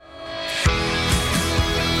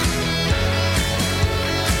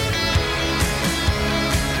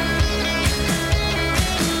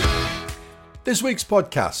This week's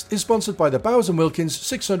podcast is sponsored by the Bowers Wilkins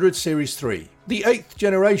 600 Series 3. The 8th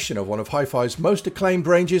generation of one of Hi-Fi's most acclaimed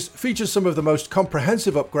ranges features some of the most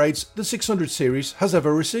comprehensive upgrades the 600 series has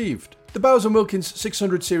ever received. The Bowers Wilkins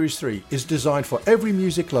 600 Series 3 is designed for every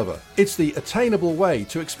music lover. It's the attainable way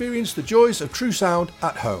to experience the joys of true sound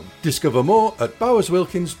at home. Discover more at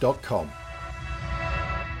bowerswilkins.com.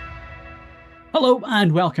 Hello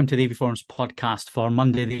and welcome to the AVForums podcast for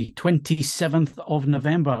Monday the 27th of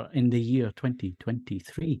November in the year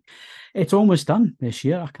 2023. It's almost done this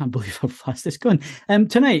year. I can't believe how fast it's gone.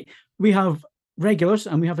 Tonight we have regulars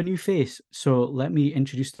and we have a new face. So let me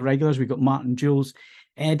introduce the regulars. We've got Martin, Jules,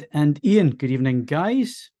 Ed and Ian. Good evening,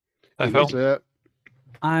 guys. Hi, Phil.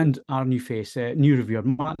 And our new face, new reviewer.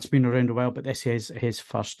 Matt's been around a while, but this is his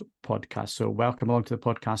first podcast. So welcome along to the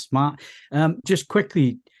podcast, Matt. Just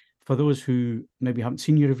quickly, for those who maybe haven't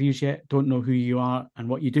seen your reviews yet, don't know who you are and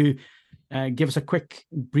what you do, give us a quick,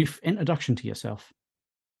 brief introduction to yourself.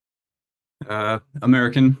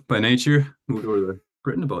 American by nature, moved over to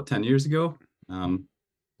Britain about 10 years ago.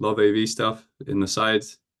 Love AV stuff in the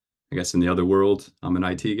sides. I guess in the other world, I'm an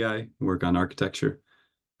IT guy, work on architecture,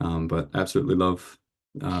 but absolutely love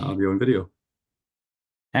audio and video.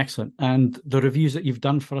 Excellent. And the reviews that you've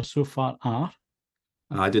done for us so far are?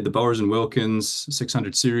 I did the Bowers Wilkins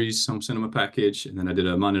 600 series home cinema package, and then I did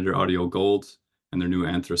a Monitor Audio Gold and their new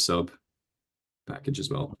Anthra sub package as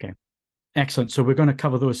well. Okay, excellent. So we're going to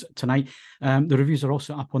cover those tonight. The reviews are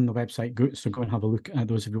also up on the website, so go and have a look at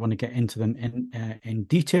those if you want to get into them in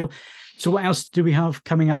detail. So what else do we have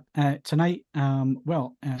coming up tonight?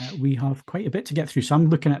 We have quite a bit to get through. So I'm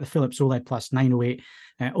looking at the Philips OLED+908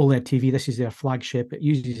 OLED TV. This is their flagship. It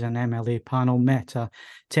uses an MLA panel, Meta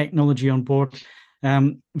technology on board.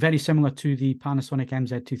 Very similar to the Panasonic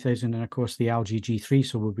MZ2000 and, of course, the LG G3,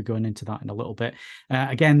 so we'll be going into that in a little bit.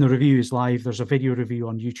 Again, the review is live. There's a video review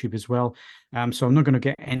on YouTube as well, so I'm not going to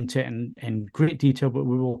get into it in great detail, but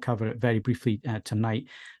we will cover it very briefly tonight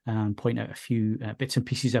and point out a few bits and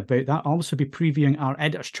pieces about that. I'll also be previewing our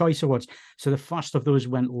Editor's Choice Awards. So the first of those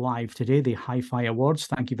went live today, the Hi-Fi Awards.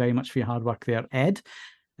 Thank you very much for your hard work there, Ed.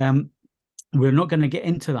 We're not going to get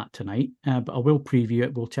into that tonight, but I will preview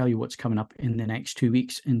it. We'll tell you what's coming up in the next 2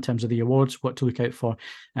 weeks in terms of the awards, what to look out for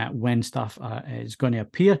when stuff is going to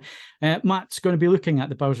appear. Matt's going to be looking at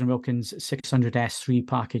the Bowers Wilkins 600S3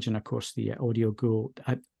 package and, of course, the Audio Gold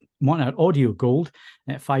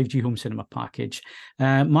 5G home cinema package.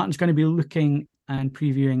 Martin's going to be looking and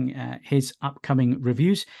previewing his upcoming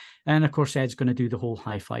reviews. And of course, Ed's going to do the whole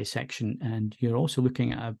hi-fi section. And you're also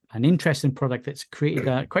looking at an interesting product that's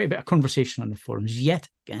created quite a bit of conversation on the forums. Yet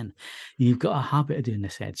again, you've got a habit of doing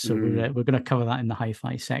this, Ed. So we're going to cover that in the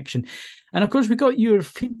hi-fi section. And of course, we've got your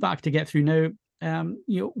feedback to get through now.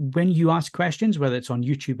 When you ask questions, whether it's on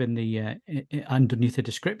YouTube in the underneath the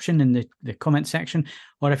description in the comment section,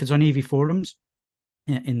 or if it's on AVForums,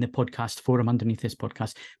 in the podcast forum underneath this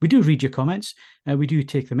podcast, we do read your comments. We do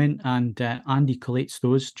take them in, and Andy collates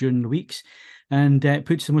those during the weeks and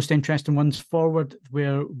puts the most interesting ones forward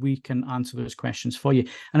where we can answer those questions for you.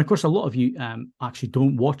 And of course, a lot of you actually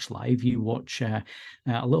don't watch live. You watch a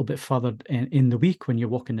little bit further in the week when you're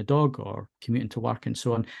walking the dog or commuting to work and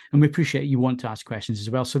so on. And we appreciate you want to ask questions as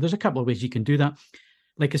well. So there's a couple of ways you can do that.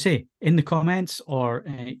 Like I say, in the comments or,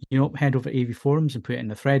 head over to AVForums and put it in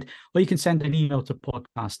the thread, or you can send an email to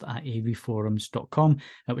podcast@avforums.com.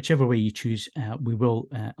 Whichever way you choose, we will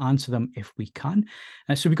answer them if we can.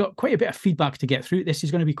 So we've got quite a bit of feedback to get through. This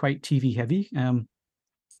is going to be quite TV heavy.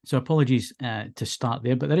 So apologies to start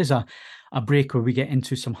there, but there is a break where we get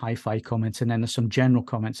into some hi-fi comments, and then there's some general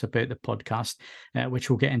comments about the podcast, which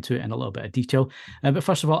we'll get into in a little bit of detail. But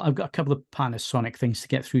first of all, I've got a couple of Panasonic things to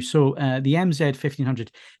get through. So the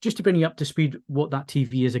MZ1500, just to bring you up to speed what that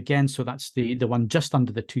TV is again. So that's the one just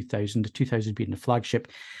under the 2000, the 2000 being the flagship.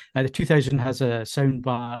 The 2000 has a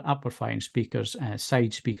soundbar, amplifying speakers,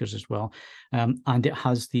 side speakers as well, and it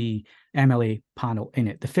has the MLA panel in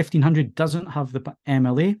it. The 1500 doesn't have the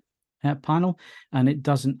MLA panel, and it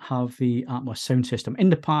doesn't have the Atmos sound system. In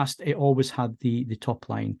the past, it always had the top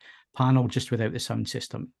line panel just without the sound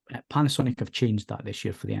system. Panasonic have changed that this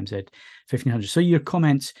year for the MZ1500. So your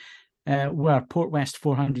comments were Port West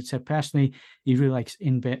 400 said personally he really likes the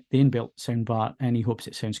inbuilt soundbar and he hopes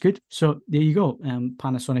it sounds good. So there you go.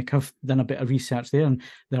 Panasonic have done a bit of research there, and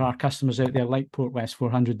there are customers out there like Port West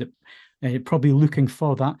 400 that probably looking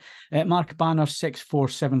for that. Mark Banner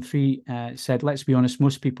 6473 said, let's be honest,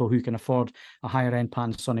 most people who can afford a higher end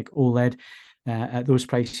Panasonic OLED at those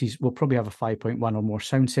prices will probably have a 5.1 or more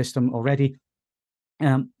sound system already.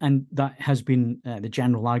 And that has been the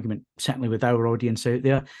general argument, certainly with our audience out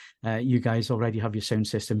there. You guys already have your sound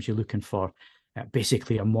systems you're looking for.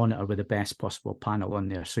 basically a monitor with the best possible panel on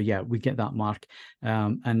there. So yeah, we get that, Mark,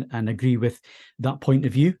 and agree with that point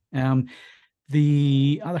of view.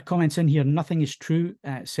 The other comments in here, nothing is true,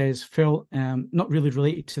 says Phil, not really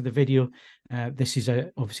related to the video. This is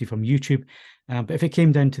obviously from YouTube, but if it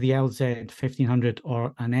came down to the LZ1500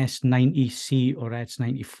 or an S90C or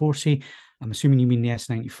S94C, I'm assuming you mean the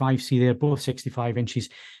S95C, they're both 65 inches.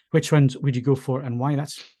 Which ones would you go for and why?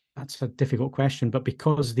 That's a difficult question, but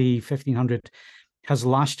because the 1500 has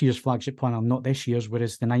last year's flagship panel, not this year's,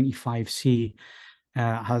 whereas the 95C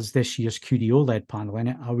has this year's QD OLED panel in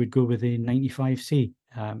it, I would go with the 95C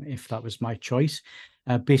if that was my choice,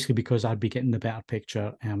 basically because I'd be getting the better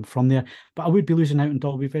picture from there. But I would be losing out on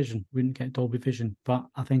Dolby Vision, wouldn't get Dolby Vision, but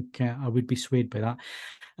I think I would be swayed by that.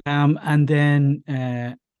 And then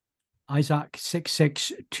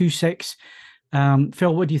Isaac6626,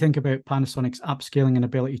 Phil, what do you think about Panasonic's upscaling and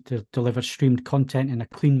ability to deliver streamed content in a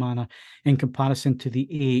clean manner in comparison to the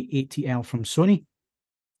A80L from Sony?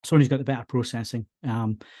 Sony's got the better processing.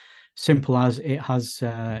 Simple as it has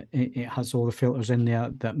all the filters in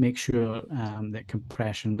there that make sure that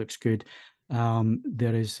compression looks good.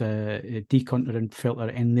 There is a decontouring filter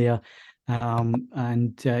in there,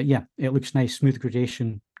 and yeah, it looks nice. Smooth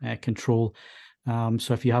gradation control.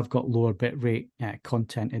 So if you have got lower bit rate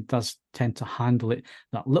content, it does tend to handle it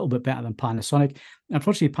that little bit better than Panasonic.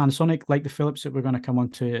 Unfortunately, Panasonic, like the Philips that we're going to come on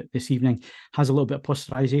to this evening, has a little bit of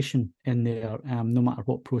posterization in there. No matter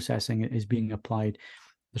what processing is being applied,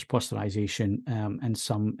 there's posterization and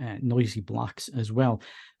some noisy blacks as well.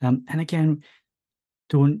 And again,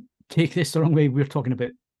 don't take this the wrong way. We're talking about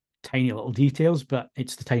tiny little details, but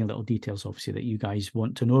it's the tiny little details, obviously, that you guys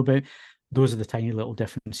want to know about. Those are the tiny little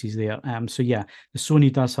differences there. So yeah, the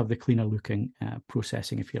Sony does have the cleaner looking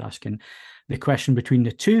processing, if you're asking the question between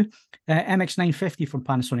the two. MX950 from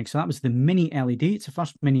Panasonic. So that was the mini LED. It's the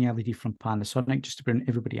first mini LED from Panasonic, just to bring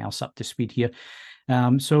everybody else up to speed here.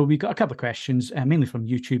 So we got a couple of questions, mainly from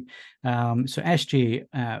YouTube. So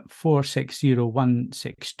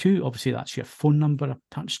SJ460162, obviously that's your phone number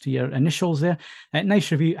attached to your initials there. Nice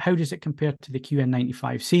review. How does it compare to the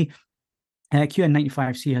QN95C?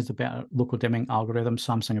 QN95C has a better local dimming algorithm.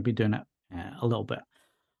 Samsung have been doing it a little bit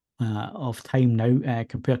of time now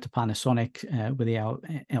compared to Panasonic with the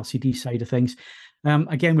LCD side of things.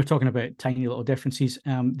 Again, we're talking about tiny little differences.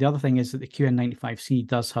 The other thing is that the QN95C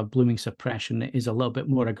does have blooming suppression that is a little bit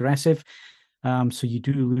more aggressive. So you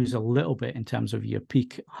do lose a little bit in terms of your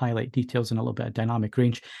peak highlight details and a little bit of dynamic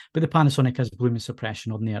range. But the Panasonic has blooming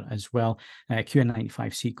suppression on there as well.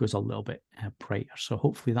 QN95C goes a little bit brighter. So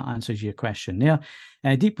hopefully that answers your question there.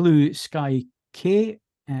 Deep Blue Sky K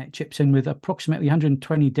chips in with approximately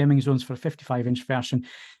 120 dimming zones for a 55-inch version.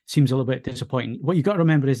 Seems a little bit disappointing. What you've got to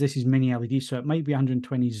remember is this is mini LED, so it might be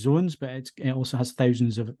 120 zones, but it also has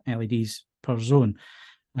thousands of LEDs per zone.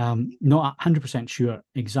 Not 100% sure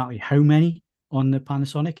exactly how many on the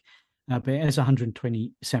Panasonic, but it is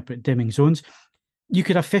 120 separate dimming zones. You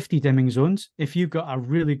could have 50 dimming zones. If you've got a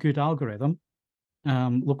really good algorithm,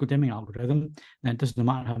 local dimming algorithm, then it doesn't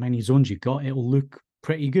matter how many zones you've got, it'll look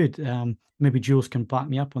pretty good. Maybe Jules can back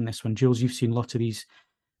me up on this one. Jules, you've seen lots of these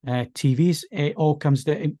TVs. It all comes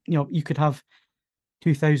to, you could have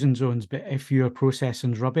 2,000 zones, but if your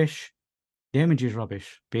processing's rubbish, the image is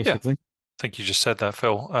rubbish, basically. Yeah, I think you just said that,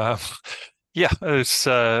 Phil. Yeah, it's,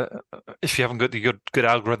 if you haven't got the good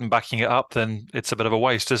algorithm backing it up, then it's a bit of a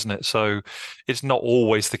waste, isn't it? So it's not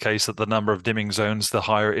always the case that the number of dimming zones, the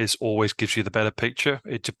higher it is, always gives you the better picture.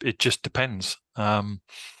 It just depends. Yeah.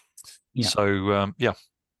 So, yeah.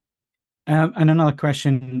 And another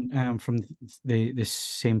question from this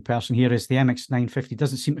same person here is the MX950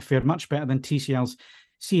 doesn't seem to fare much better than TCL's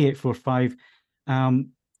C845.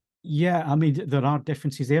 Yeah, I mean, there are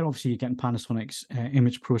differences there. Obviously, you're getting Panasonic's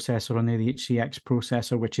image processor on there, the HCX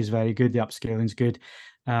processor, which is very good. The upscaling is good.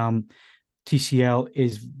 TCL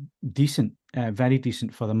is decent, very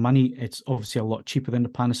decent for the money. It's obviously a lot cheaper than the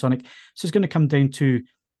Panasonic. So it's going to come down to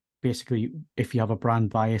basically if you have a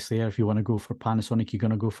brand bias there. If you want to go for Panasonic, you're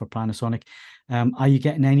going to go for Panasonic. Are you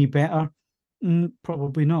getting any better?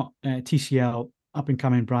 Probably not. TCL,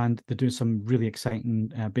 up-and-coming brand. They're doing some really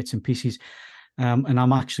exciting bits and pieces. And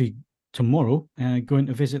I'm actually tomorrow going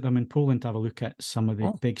to visit them in Poland to have a look at some of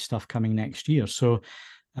the big stuff coming next year. So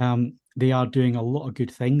they are doing a lot of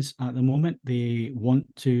good things at the moment. They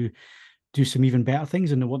want to do some even better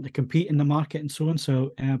things and they want to compete in the market and so on.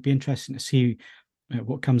 So it'll be interesting to see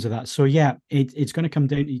what comes of that. So yeah, it's going to come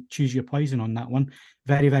down to choose your poison on that one.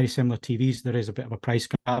 Very, very similar TVs. There is a bit of a price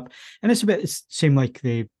gap. And it's the same like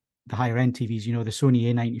the higher end TVs. The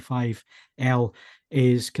Sony A95L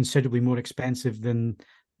is considerably more expensive than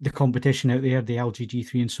the competition out there, the LG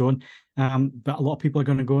G3 and so on. But a lot of people are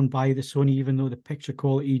going to go and buy the Sony, even though the picture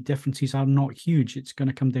quality differences are not huge. It's going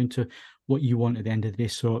to come down to what you want at the end of the day.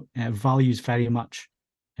 So value is very much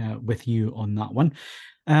with you on that one.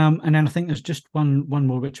 And then I think there's just one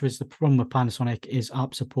more, which was the problem with Panasonic is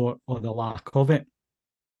app support or the lack of it.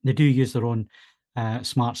 They do use their own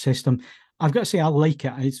smart system. I've got to say, I like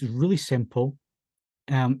it. It's really simple.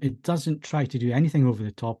 It doesn't try to do anything over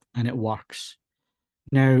the top, and it works.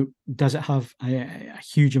 Now, does it have a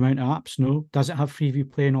huge amount of apps? No. Does it have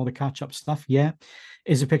Freeview Play and all the catch-up stuff? Yeah.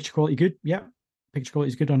 Is the picture quality good? Yeah. Picture quality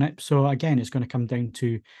is good on it. So again, it's going to come down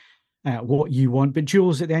to what you want. But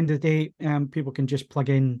Jules, at the end of the day, people can just plug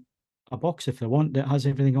in a box if they want that has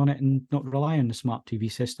everything on it and not rely on the smart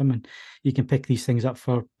TV system. And you can pick these things up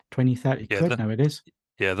for 20, 30 quid nowadays.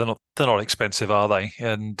 Yeah, they're not expensive, are they?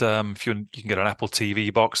 And if you can get an Apple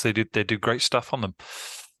TV box, they do great stuff on them.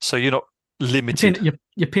 So you're not limited.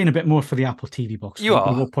 You're paying a bit more for the Apple TV box. You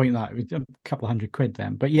are. We'll point that a couple of £100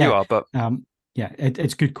 then. But yeah, you are. But yeah,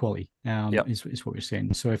 it's good quality. Is what we're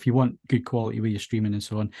saying. So if you want good quality with your streaming and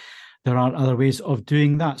so on, there are other ways of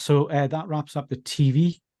doing that. So that wraps up the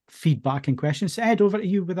TV feedback and questions. Ed, over to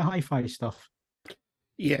you with the hi-fi stuff.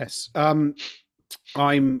 Yes.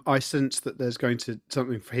 I sense that there's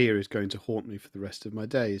something here is going to haunt me for the rest of my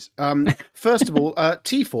days. First of all,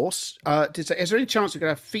 T-Force did say, is there any chance we could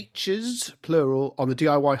have features, plural, on the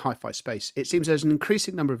DIY hi-fi space? It seems there's an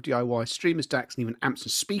increasing number of DIY streamers, DACs, and even amps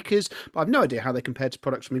and speakers, but I've no idea how they compare to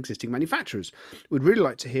products from existing manufacturers. Would really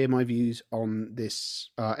like to hear my views on this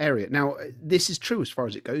area. Now, this is true as far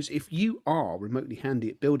as it goes. If you are remotely handy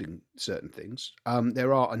at building certain things,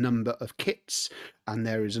 there are a number of kits, and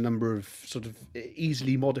there is a number of sort of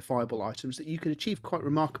easily modifiable items that you can achieve quite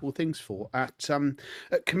remarkable things for at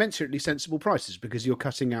commensurately sensible prices, because you're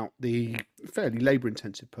cutting out the fairly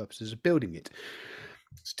labour-intensive purposes of building it.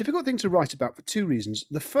 It's a difficult thing to write about for two reasons.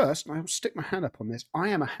 The first, and I will stick my hand up on this, I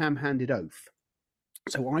am a ham-handed oaf.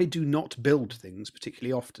 So I do not build things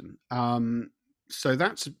particularly often. So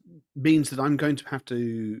that means that I'm going to have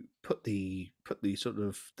to put the sort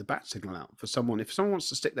of the bat signal out for someone. If someone wants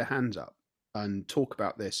to stick their hands up and talk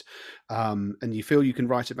about this, and you feel you can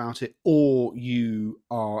write about it, or you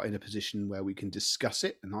are in a position where we can discuss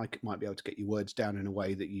it, and I might be able to get your words down in a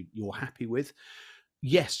way that you're happy with,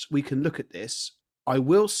 yes, we can look at this. I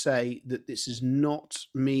will say that this is not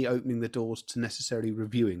me opening the doors to necessarily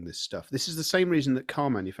reviewing this stuff. This is the same reason that car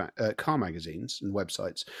magazines and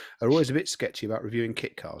websites are always a bit sketchy about reviewing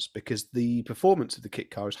kit cars, because the performance of the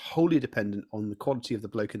kit car is wholly dependent on the quality of the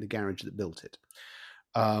bloke in the garage that built it.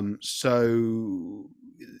 So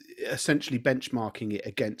essentially benchmarking it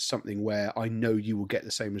against something where I know you will get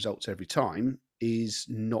the same results every time is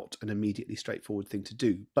not an immediately straightforward thing to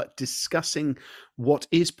do. But discussing what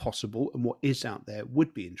is possible and what is out there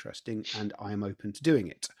would be interesting, and I am open to doing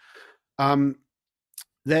it.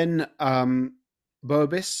 Then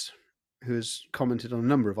Boabis, who has commented on a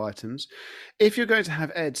number of items. If you're going to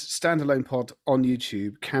have Ed's standalone pod on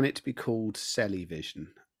YouTube, can it be called Cellyvision?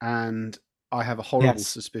 And I have a horrible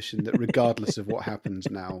suspicion that regardless of what happens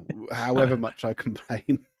now, however much I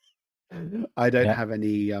complain, I don't have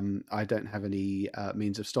any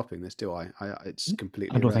means of stopping this, do I? It's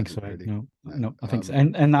completely. I don't think so. Really. No, I think so.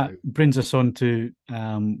 And that brings us on to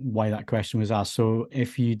why that question was asked. So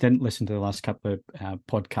if you didn't listen to the last couple of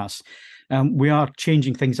podcasts, we are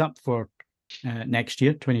changing things up for next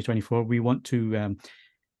year, 2024. We want to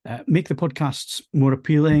make the podcasts more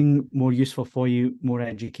appealing, more useful for you, more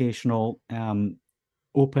educational,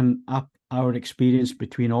 open up our experience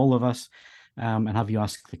between all of us, and have you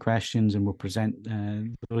ask the questions, and we'll present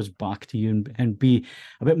those back to you and be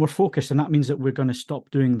a bit more focused. And that means that we're going to stop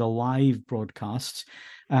doing the live broadcasts,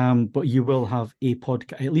 but you will have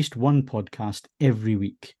at least one podcast every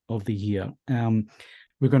week of the year.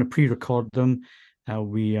 We're going to pre-record them.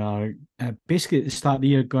 We are basically at the start of the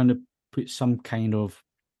year going to put some kind of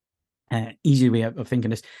easy way of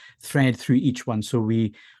thinking this thread through each one, so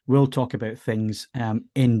we will talk about things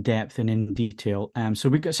in depth and in detail. So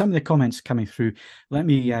we've got some of the comments coming through. Let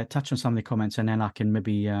me touch on some of the comments, and then I can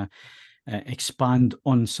maybe expand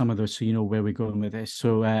on some of those so you know where we're going with this.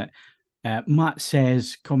 So Matt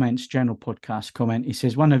says, comments, general podcast comment. He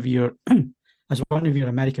says, one of your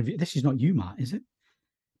American, this is not you, Matt, is it?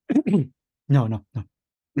 No.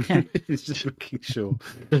 Yeah. It's just making sure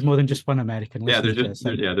there's more than just one American. Yeah,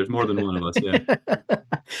 there's more than one of us.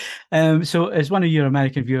 Yeah. So as one of your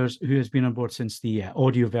American viewers who has been on board since the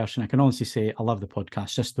audio version, I can honestly say I love the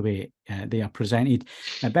podcast, just the way they are presented.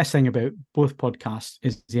 The best thing about both podcasts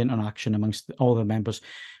is the interaction amongst all the members.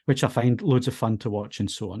 which I find loads of fun to watch and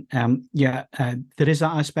so on. There is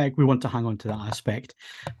that aspect. We want to hang on to that aspect.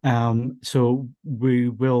 So we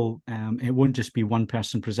will, it won't just be one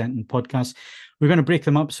person presenting podcasts. We're going to break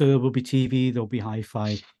them up. So there will be TV, there'll be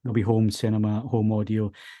hi-fi, there'll be home cinema, home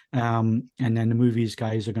audio. And then the movies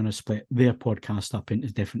guys are going to split their podcast up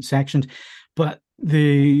into different sections. But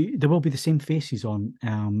there will be the same faces on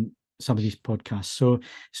some of these podcasts. So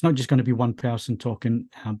it's not just going to be one person talking,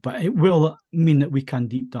 but it will mean that we can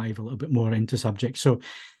deep dive a little bit more into subjects. So,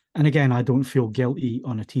 and again, I don't feel guilty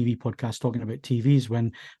on a TV podcast talking about TVs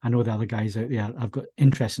when I know the other guys out there have got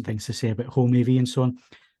interesting things to say about home AV and so on.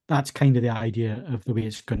 That's kind of the idea of the way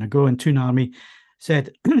it's going to go. And Toon Army said,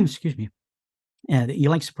 excuse me, that he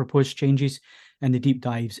likes to propose changes and the deep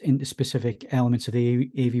dives into specific elements of the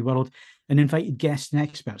AV world and invited guests and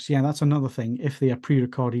experts. Yeah, that's another thing. If they are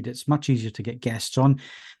pre-recorded, it's much easier to get guests on.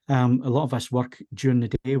 A lot of us work during the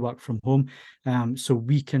day, work from home, so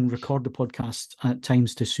we can record the podcast at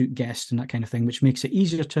times to suit guests and that kind of thing, which makes it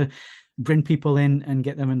easier to bring people in and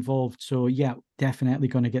get them involved. So yeah, definitely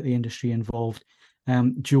going to get the industry involved.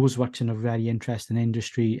 Jules works in a very interesting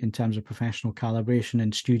industry in terms of professional calibration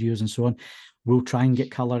and studios and so on. We'll try and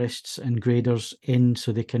get colorists and graders in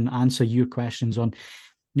so they can answer your questions on,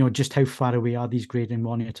 just how far away are these grading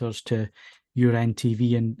monitors to your end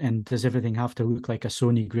TV, and does everything have to look like a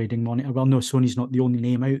Sony grading monitor? Well, no, Sony's not the only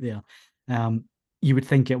name out there. You would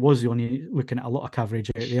think it was the only, looking at a lot of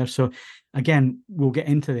coverage out there. So again, we'll get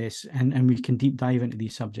into this and we can deep dive into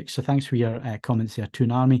these subjects. So thanks for your comments there,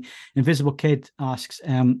 Toon Army. Invisible Kid asks,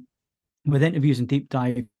 with interviews and deep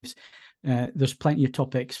dives, there's plenty of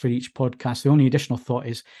topics for each podcast. The only additional thought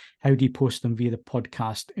is, how do you post them via the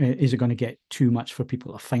podcast? Is it going to get too much for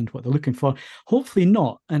people to find what they're looking for? Hopefully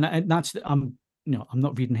not. And that's, I'm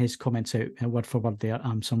not reading his comments out word for word there.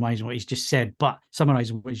 I'm summarizing what he's just said, but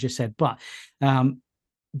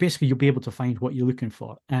basically you'll be able to find what you're looking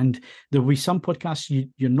for. And there'll be some podcasts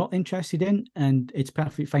you're not interested in, and it's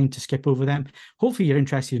perfectly fine to skip over them. Hopefully you're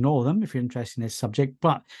interested in all of them if you're interested in this subject,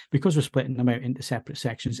 but because we're splitting them out into separate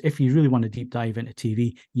sections, if you really want to deep dive into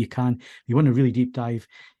TV, you can. If you want to really deep dive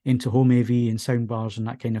into home AV and soundbars and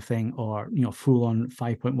that kind of thing, or full on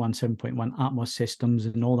 5.1, 7.1 Atmos systems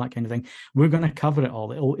and all that kind of thing, we're going to cover it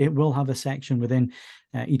all. It will have a section within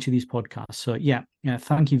each of these podcasts. So yeah,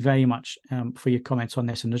 thank you very much for your comments on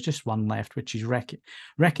this. And there's just one left, which is Wreck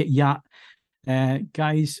It Yacht.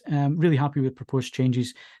 Guys, really happy with proposed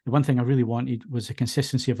changes. The one thing I really wanted was the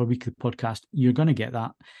consistency of a weekly podcast. You're going to get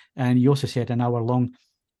that. And you also said an hour long.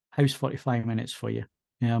 How's 45 minutes for you?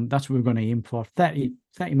 That's what we're going to aim for. 30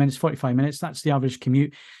 minutes, 45 minutes. That's the average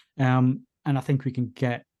commute. And I think we can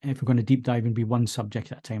get, if we're going to deep dive and be one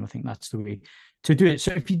subject at a time, I think that's the way to do it.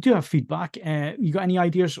 So if you do have feedback, you got any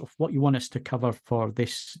ideas of what you want us to cover for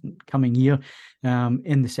this coming year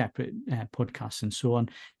in the separate podcasts and so on,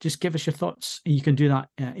 just give us your thoughts. You can do that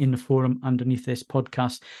in the forum underneath this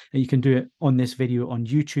podcast. You can do it on this video on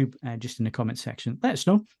YouTube, just in the comment section. Let us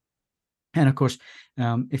know. And of course,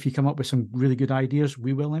 if you come up with some really good ideas,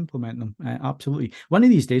 we will implement them. Absolutely. One of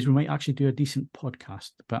these days, we might actually do a decent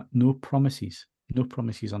podcast, but no promises. No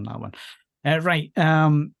promises on that one. Right.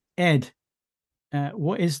 Ed,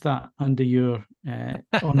 what is that under your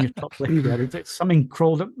on your top lip there? Is it something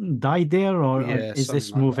crawled up and died there, or is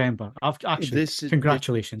this like Movember?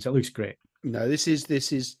 Congratulations. It looks great. No, this is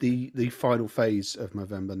the final phase of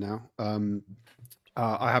Movember now.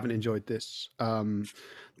 I haven't enjoyed this.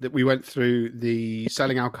 That we went through the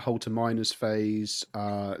selling alcohol to minors phase,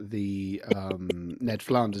 the Ned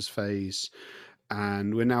Flanders phase,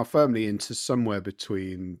 and we're now firmly into somewhere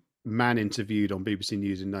between man interviewed on BBC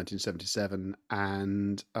News in 1977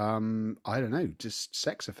 and I don't know, just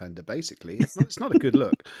sex offender. Basically, it's not a good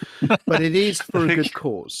look, but it is for a good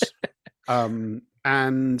cause.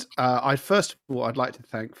 And first of all, I'd like to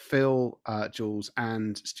thank Phil, Jules,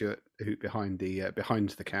 and Stuart, who behind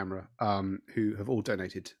the camera, who have all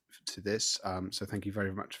donated to this. So thank you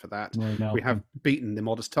very much for that. We have beaten the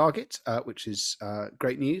modest target, which is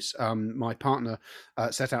great news. My partner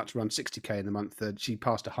set out to run 60k in a month. She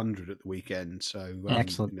passed 100 at the weekend. So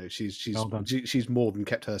excellent. She's more than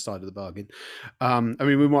kept her side of the bargain. I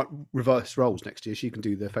mean, we might reverse roles next year. She can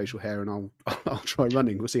do the facial hair, and I'll try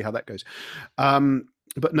running. We'll see how that goes.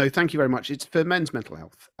 But no, thank you very much. It's for men's mental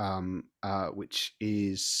health, which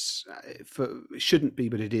is shouldn't be,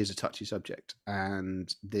 but it is a touchy subject,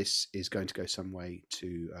 and this is going to go some way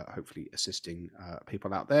to hopefully assisting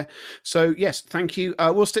people out there. So yes, thank you.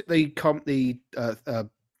 We'll stick the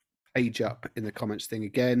age up in the comments thing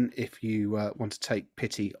again if you want to take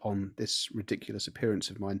pity on this ridiculous appearance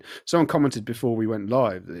of mine. Someone commented before we went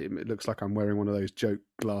live that it looks like I'm wearing one of those joke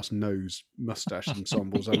glass nose mustache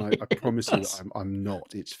ensembles, and I promise you that I'm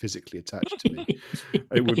not. It's physically attached to me.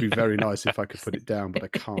 It would be very nice if I could put it down, but I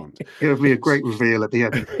can't. It would be a great reveal at the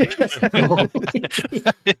end.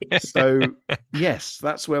 So yes,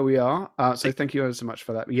 that's where we are. So thank you ever so much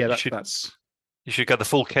for that. Yeah, that's. You should get the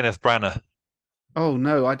full Kenneth Branagh. Oh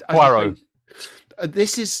no, Poirot.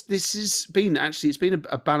 This has been it's been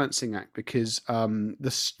a balancing act, because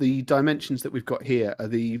the dimensions that we've got here are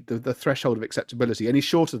the threshold of acceptability. Any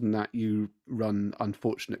shorter than that, you run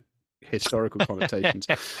unfortunate historical connotations.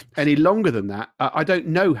 Any longer than that, I don't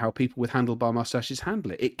know how people with handlebar mustaches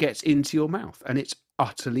handle it. It gets into your mouth and it's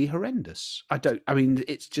utterly horrendous. I mean,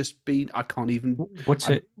 it's just been, I can't even. What's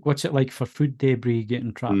it like for food debris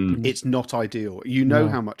getting trapped? It's not ideal. You know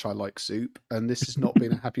how much I like soup, and this has not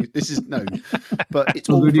been a happy. This is no, but it's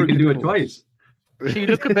all. You can do it twice. So you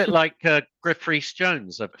look a bit like Griff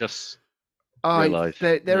Rhys-Jones. I've just realised.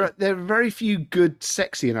 There are very few good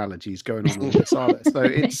sexy analogies going on with this, are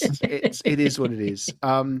there? So it is what it is.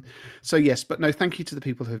 So yes, but no, thank you to the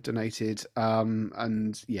people who have donated.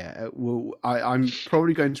 And yeah, I'm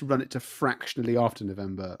probably going to run it to fractionally after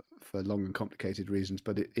November for long and complicated reasons,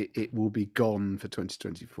 but it will be gone for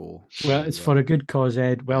 2024. Well, it's for a good cause,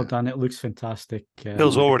 Ed. Well done. It looks fantastic.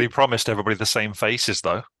 Phil's already promised everybody the same faces,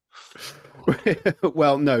 though.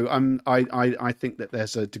 Well, no, I think that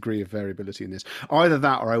there's a degree of variability in this. Either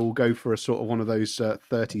that, or I will go for a sort of one of those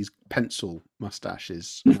 30s pencil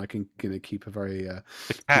mustaches, and I can keep a very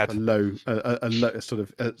low sort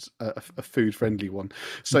of a food friendly one.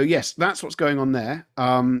 So yes, that's what's going on there.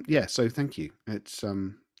 Yeah, so thank you. It's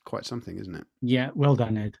quite something, isn't it? Yeah, well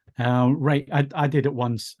done, Ed. Right, I did it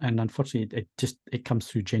once, and unfortunately, it comes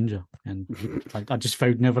through ginger, and I just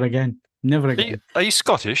vowed never again. Are you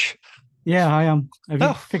Scottish? Yeah, I am. Have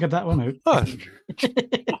you figured that one out? Oh.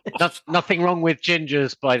 Nothing wrong with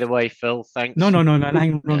gingers, by the way, Phil. Thanks. No,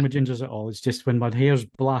 nothing wrong with gingers at all. It's just when my hair's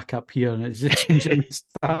black up here and it's a ginger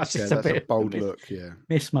moustache. Yeah, that's a bold look. Yeah,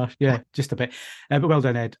 mismatch. Yeah, just a bit. But well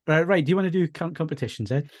done, Ed. Right, do you want to do current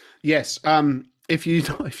competitions, Ed? Yes. If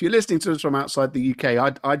you're listening to us from outside the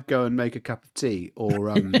UK, I'd go and make a cup of tea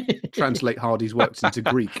or translate Hardy's works into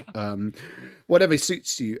Greek. Whatever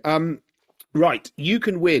suits you. Right, you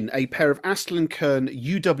can win a pair of Astle & Kern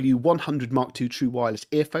UW100 Mark II True Wireless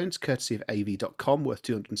earphones, courtesy of AV.com, worth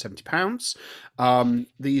 £270.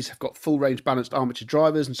 These have got full range balanced armature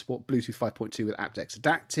drivers and support Bluetooth 5.2 with aptX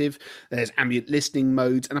Adaptive. There's ambient listening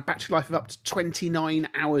modes and a battery life of up to 29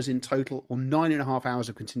 hours in total, or 9.5 hours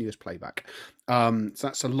of continuous playback. So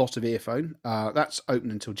that's a lot of earphone. That's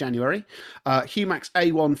open until January. Humax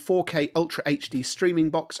A1 4K Ultra HD streaming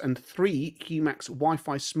box and 3 Humax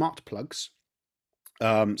Wi-Fi smart plugs.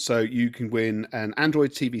 So you can win an Android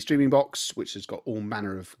TV streaming box, which has got all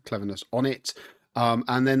manner of cleverness on it.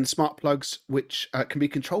 And then smart plugs, which can be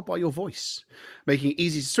controlled by your voice, making it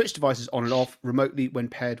easy to switch devices on and off remotely when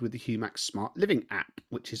paired with the Humax Smart Living app,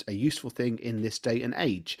 which is a useful thing in this day and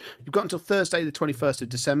age. You've got until Thursday, the 21st of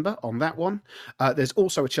December on that one. There's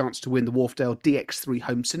also a chance to win the Wharfdale DX3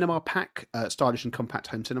 Home Cinema Pack, stylish and compact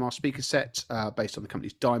home cinema speaker set based on the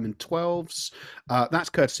company's Diamond 12s. That's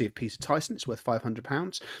courtesy of Peter Tyson. It's worth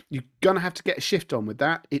 £500. You're going to have to get a shift on with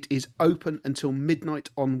that. It is open until midnight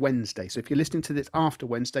on Wednesday. So if you're listening to this after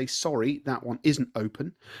Wednesday, sorry, that one isn't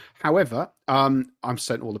open. However, I'm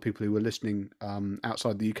sent all the people who were listening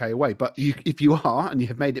outside the UK away, but if you are and you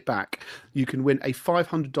have made it back, you can win a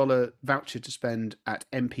 $500 voucher to spend at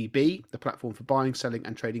MPB, the platform for buying, selling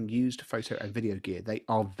and trading used photo and video gear. They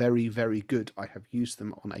are very, very good. I have used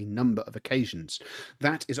them on a number of occasions.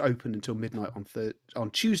 That is open until midnight on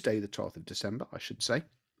Tuesday, the 12th of December, I should say.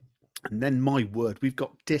 And then, my word, we've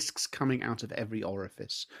got discs coming out of every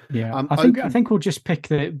orifice. Yeah, I think we'll just pick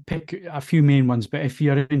a few main ones. But if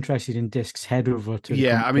you're interested in discs, head over to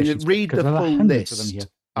read the full list. Of them here.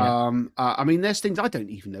 I mean, there's things I don't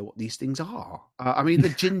even know what these things are. I mean, the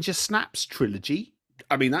Ginger Snaps trilogy.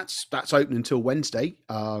 I mean, that's open until Wednesday.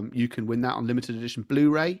 You can win that on limited edition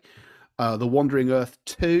Blu-ray. The Wandering Earth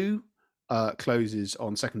 2. Closes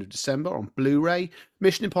on 2nd of December on Blu-ray.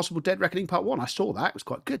 Mission Impossible Dead Reckoning Part 1. I saw that. It was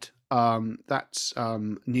quite good. That's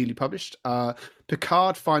newly published.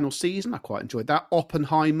 Picard Final Season, I quite enjoyed that.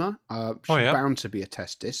 Oppenheimer, bound to be a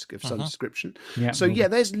test disc of some description. Yeah. So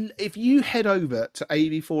if you head over to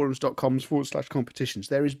avforums.com/competitions,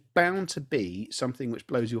 there is bound to be something which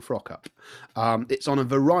blows your frock up. It's on a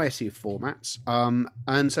variety of formats,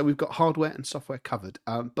 and so we've got hardware and software covered.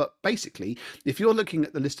 But basically, if you're looking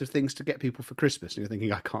at the list of things to get people for Christmas and you're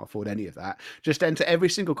thinking, I can't afford any of that, just enter every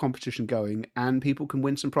single competition going, and people can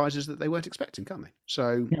win some prizes that they weren't expecting, can't they?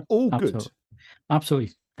 So all good.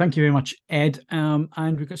 Absolutely. Thank you very much, Ed.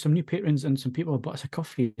 And we've got some new patrons and some people who bought us a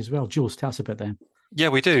coffee as well. Jules, tell us about them. Yeah,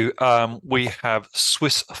 we do. We have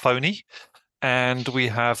Swiss Phony, and we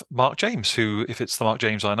have Mark James, who, if it's the Mark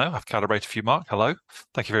James I know, I've calibrated for you, Mark. Hello.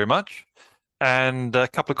 Thank you very much. And a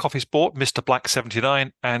couple of coffees bought, Mr. Black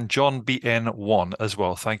 79 and John BN1 as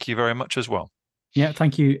well. Thank you very much as well. Yeah,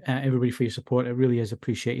 thank you, everybody, for your support. It really is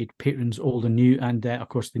appreciated. Patrons, old and new, and of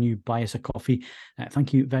course, the new Buy Us a Coffee.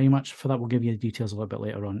 Thank you very much for that. We'll give you the details a little bit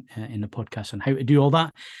later on in the podcast on how to do all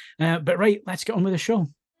that. But right, let's get on with the show.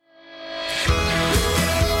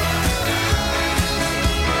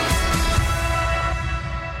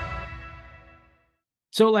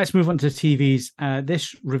 So let's move on to TVs.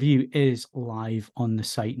 This review is live on the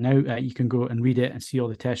site now. You can go and read it and see all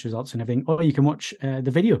the test results and everything, or you can watch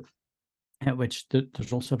the video. Which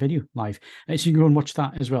there's also a video live, so you can go and watch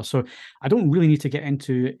that as well. So I don't really need to get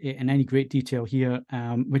into it in any great detail here,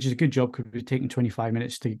 which is a good job because we've taken 25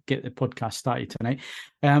 minutes to get the podcast started tonight.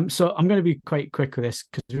 So I'm going to be quite quick with this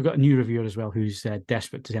because we've got a new reviewer as well who's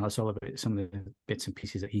desperate to tell us all about some of the bits and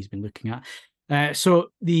pieces that he's been looking at. So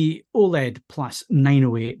the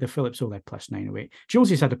OLED+908, the Philips OLED+908.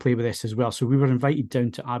 Josie's had to play with this as well. So we were invited down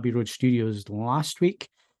to Abbey Road Studios last week.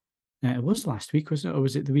 It was last week, wasn't it? Or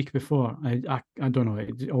was it the week before? I don't know.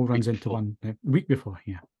 It all runs into one. Week before,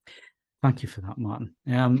 yeah. Thank you for that, Martin.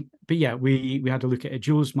 But yeah, we had a look at it.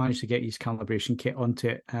 Jules managed to get his calibration kit onto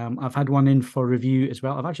it. I've had one in for review as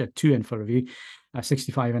well. I've actually had two in for review, a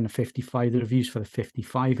 65 and a 55. The reviews for the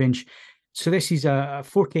 55-inch. So this is a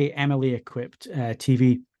 4K MLA equipped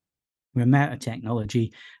TV with meta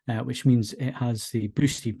technology, which means it has the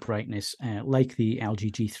boosted brightness like the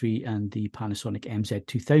LG G3 and the Panasonic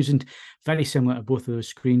MZ2000. Very similar to both of those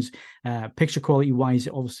screens. Picture quality wise,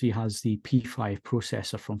 it obviously has the P5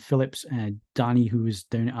 processor from Philips. Danny, who was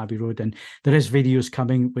down at Abbey Road, and there is videos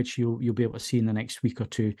coming which you'll be able to see in the next week or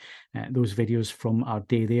two. Those videos from our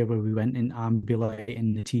day there where we went in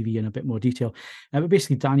in the TV in a bit more detail. But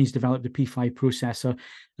basically, Danny's developed the P5 processor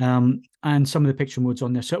and some of the picture modes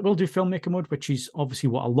on there. So it will do filmmaker mode, which is obviously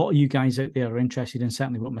what a lot of you guys out there are interested in,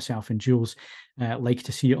 certainly what myself and Jules like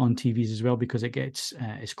to see it on TVs as well, because it gets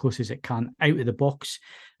as close as it can out of the box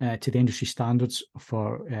to the industry standards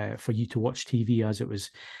for you to watch TV as it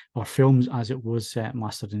was, or films as it was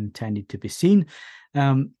mastered and intended to be seen.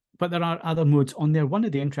 But there are other modes on there. One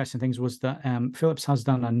of the interesting things was that Philips has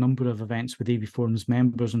done a number of events with AVForums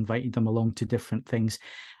members, invited them along to different things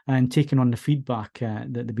and taken on the feedback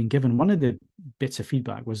that they've been given. One of the bits of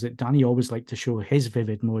feedback was that Danny always liked to show his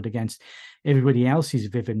vivid mode against everybody else's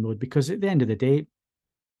vivid mode, because at the end of the day,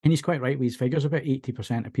 and he's quite right with his figures, about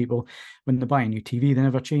 80% of people, when they buy a new TV, they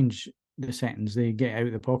never change the settings. They get out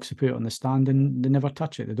of the box, they put it on the stand, and they never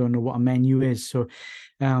touch it. They don't know what a menu is. So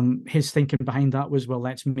his thinking behind that was, well,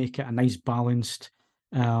 let's make it a nice balanced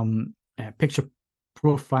picture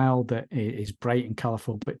profile that is bright and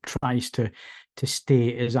colourful, but tries to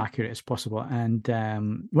stay as accurate as possible. And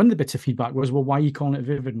one of the bits of feedback was, well, why are you calling it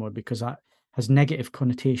vivid mode? Because that has negative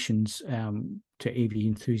connotations to AV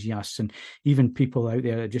enthusiasts and even people out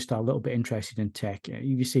there that just are a little bit interested in tech.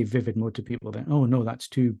 You say vivid mode to people, then, oh no, that's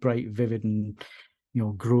too bright, vivid, and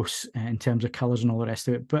gross in terms of colours and all the rest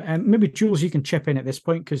of it. But maybe Jules, you can chip in at this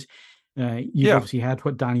point, because you've obviously heard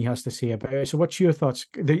what Danny has to say about it. So what's your thoughts?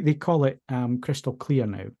 They call it crystal clear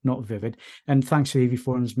now, not vivid. And thanks to the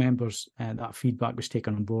AVForums members, that feedback was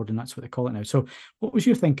taken on board, and that's what they call it now. So what was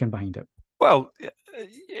your thinking behind it? Well,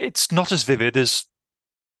 it's not as vivid as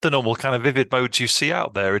the normal kind of vivid modes you see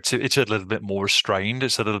out there. It's a little bit more restrained.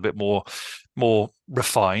 It's a little bit more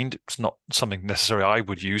refined. It's not something necessarily I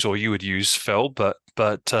would use or you would use, Phil. But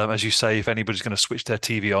as you say, if anybody's going to switch their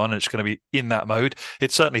TV on, it's going to be in that mode.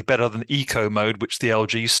 It's certainly better than eco mode, which the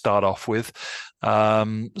LGs start off with.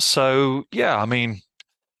 So yeah, I mean,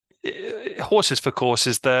 horses for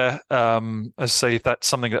courses there. As I say, if that's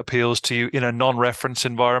something that appeals to you in a non-reference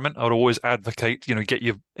environment, I would always advocate, get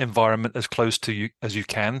your environment as close to you as you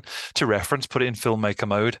can to reference, put it in filmmaker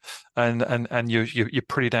mode, and you're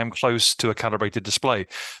pretty damn close to a calibrated display.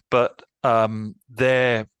 But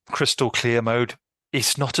their crystal clear mode,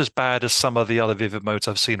 it's not as bad as some of the other vivid modes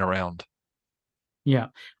I've seen around. Yeah,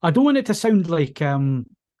 I don't want it to sound like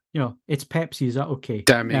it's Pepsi. Is that okay?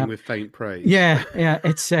 Damning with faint praise. Yeah,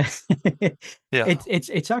 it's Yeah.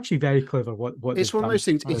 it's actually very clever what It's they've one of done those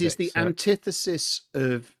things. It with is the so- antithesis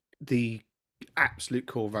of the absolute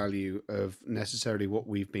core value of necessarily what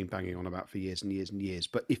we've been banging on about for years and years and years.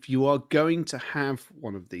 But if you are going to have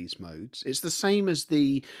one of these modes, it's the same as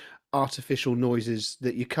the artificial noises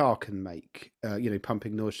that your car can make,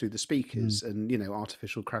 pumping noise through the speakers and,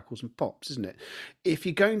 artificial crackles and pops, isn't it? If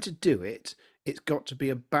you're going to do it, it's got to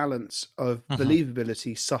be a balance of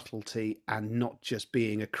believability, subtlety, and not just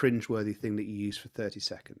being a cringeworthy thing that you use for 30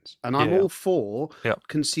 seconds. And I'm all for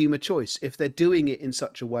consumer choice. If they're doing it in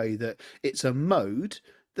such a way that it's a mode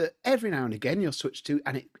that every now and again you'll switch to,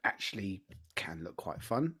 and it actually can look quite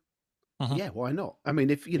fun. Yeah, why not? I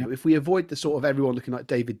mean, if we avoid the sort of everyone looking like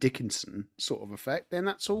David Dickinson sort of effect, then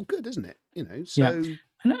that's all good, isn't it? So. Yeah.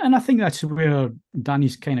 And I think that's where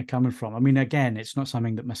Danny's kind of coming from. I mean, again, it's not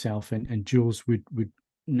something that myself and Jules would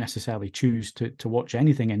necessarily choose to watch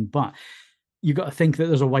anything in, but you've got to think that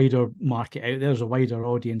there's a wider market out there, there's a wider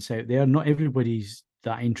audience out there. Not everybody's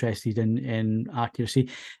that interested in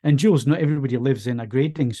accuracy. And Jules, not everybody lives in a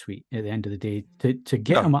grading suite at the end of the day. To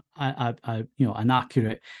get them an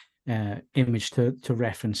accurate image to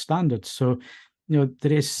reference standards. So,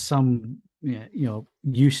 there is some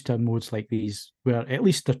used to modes like these where at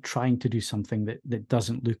least they're trying to do something that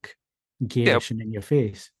doesn't look garish and in your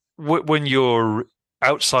face. When you're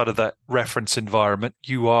outside of that reference environment,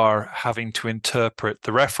 you are having to interpret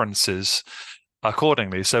the references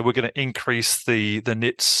accordingly. So we're going to increase the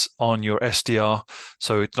nits on your SDR.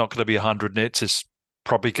 So it's not going to be 100 nits. It's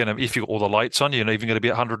probably going to, if you've got all the lights on, you're not even going to be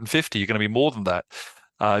at 150. You're going to be more than that.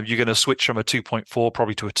 You're going to switch from a 2.4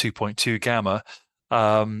 probably to a 2.2 gamma.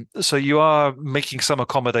 So you are making some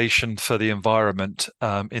accommodation for the environment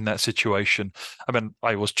in that situation. I mean,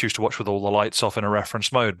 I always choose to watch with all the lights off in a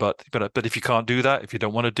reference mode, but if you can't do that, if you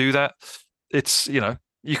don't want to do that, it's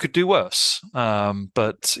you could do worse.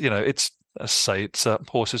 But it's, as I say, it's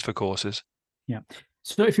horses for courses. Yeah.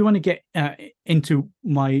 So if you want to get into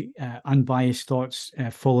my unbiased thoughts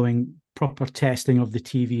following proper testing of the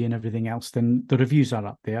TV and everything else, then the reviews are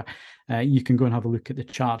up there. You can go and have a look at the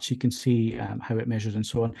charts. You can see how it measures and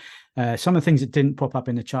so on. Some of the things that didn't pop up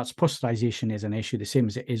in the charts, posterization is an issue, the same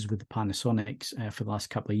as it is with the Panasonics for the last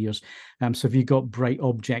couple of years. So if you've got bright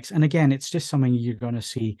objects, and again, it's just something you're going to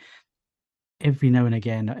see every now and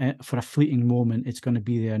again for a fleeting moment. It's going to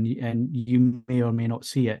be there, and you may or may not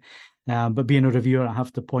see it. But being a reviewer, I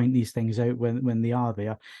have to point these things out when they are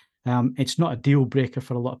there. It's not a deal breaker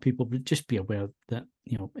for a lot of people, but just be aware that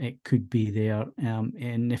it could be there.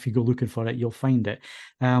 And if you go looking for it, you'll find it.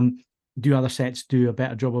 Do other sets do a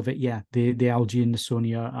better job of it? Yeah, the LG and the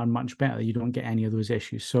Sony are much better. You don't get any of those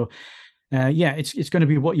issues. So it's going to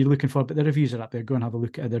be what you're looking for, but the reviews are up there. Go and have a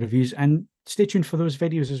look at the reviews and stay tuned for those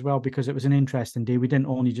videos as well, because it was an interesting day. We didn't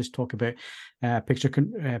only just talk about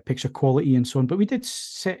picture quality and so on, but we did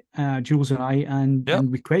sit, Jules and I, and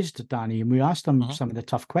we quizzed Danny, and we asked him some of the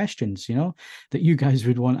tough questions, that you guys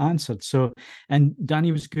would want answered. So, and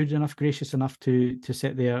Danny was good enough, gracious enough to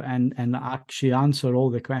sit there and actually answer all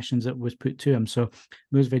the questions that was put to him. So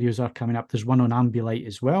those videos are coming up. There's one on Ambilight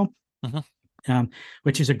as well.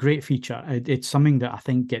 Which is a great feature. It's something that I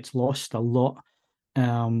think gets lost a lot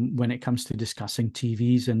when it comes to discussing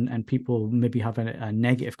TVs, and people maybe have a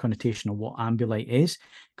negative connotation of what Ambilight is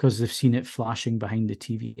because they've seen it flashing behind the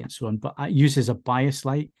TV and so on. But it uses a bias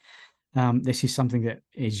light. This is something that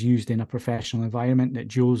is used in a professional environment that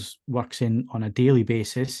Jules works in on a daily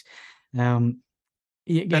basis.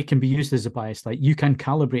 It can be used as a bias light. You can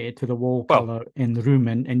calibrate it to the wall color in the room,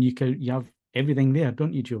 and you have everything there,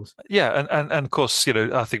 don't you, Jules? Yeah, and of course,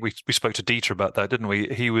 I think we spoke to Dieter about that, didn't we?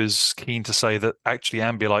 He was keen to say that actually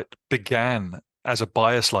Ambilight began as a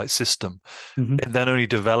bias light system and then only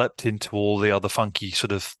developed into all the other funky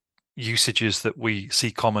sort of usages that we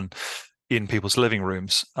see common in people's living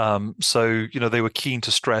rooms. So, they were keen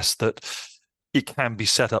to stress that it can be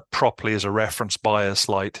set up properly as a reference bias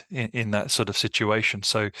light in that sort of situation.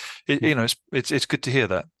 So, it's good to hear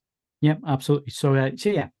that. Yeah, absolutely. So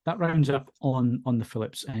yeah, that rounds up on the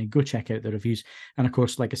Philips. Go check out the reviews, and of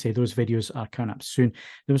course, like I say, those videos are coming up soon.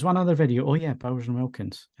 There was one other video. Oh yeah, Bowers and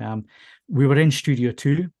Wilkins. We were in Studio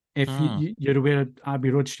 2. If you're aware, Abbey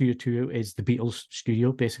Road Studio 2 is the Beatles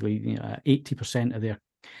studio. Basically, 80% of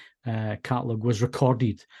their catalogue was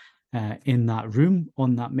recorded in that room,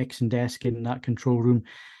 on that mixing desk, in that control room.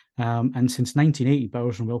 And since 1980,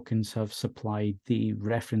 Bowers and Wilkins have supplied the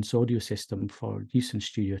reference audio system for use in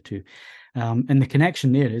Studio 2. And the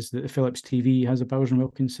connection there is that the Philips TV has a Bowers and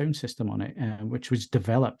Wilkins sound system on it, which was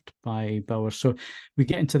developed by Bowers. So we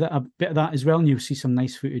get into a bit of that as well, and you'll see some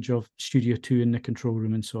nice footage of Studio 2 in the control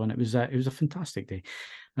room and so on. It was a fantastic day.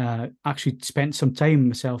 Actually spent some time,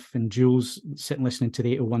 myself and Jules, sitting listening to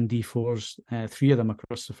the 801 D4s, 3 of them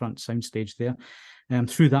across the front soundstage there.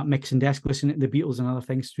 Through that mixing desk, listening to the Beatles and other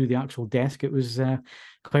things through the actual desk. It was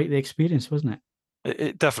quite the experience, wasn't it?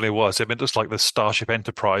 It definitely was. I mean, it was like the Starship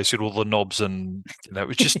Enterprise, all the knobs, and it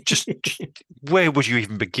was just where would you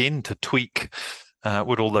even begin to tweak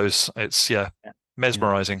with all those? It's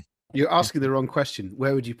mesmerizing. You're asking the wrong question.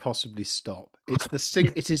 Where would you possibly stop?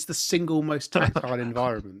 It is the single most tactile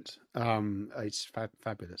environment. It's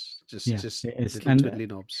fabulous. Just little twiddly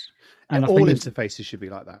knobs. And all interfaces should be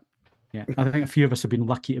like that. Yeah, I think a few of us have been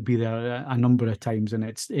lucky to be there a number of times, and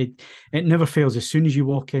it never fails. As soon as you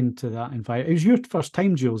walk into that environment, it was your first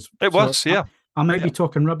time, Jules. It was, yeah. I might be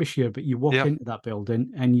talking rubbish here, but you walk into that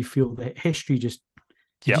building and you feel the history. Just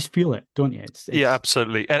feel it, don't you? It's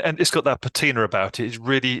absolutely, and it's got that patina about it. It's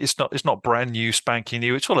really, it's not brand new, spanking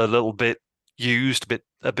new. It's all a little bit used,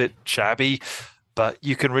 a bit shabby, but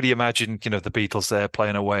you can really imagine, the Beatles there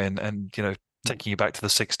playing away and taking you back to the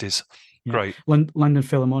 60s. Yeah. Great. London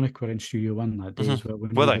Philharmonic were in Studio 1 that day as well.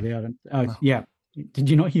 When were they? There. And, yeah. Did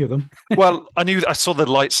you not hear them? Well, I saw the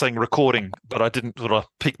light saying recording, but I didn't sort of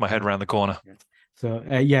peek my head around the corner. So,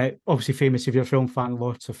 obviously famous. If you're a film fan,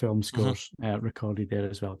 lots of film scores recorded there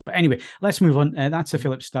as well. But anyway, let's move on. That's the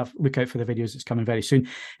Philips stuff. Look out for the videos. It's coming very soon.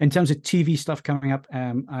 In terms of TV stuff coming up,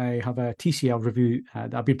 I have a TCL review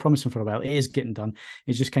that I've been promising for a while. It is getting done.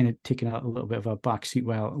 It's just kind of taking out a little bit of a backseat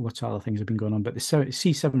while lots of other things have been going on. But the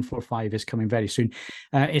C745 is coming very soon.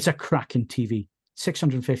 It's a cracking TV.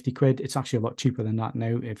 650 quid. It's actually a lot cheaper than that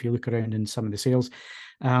now if you look around in some of the sales.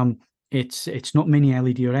 It's not mini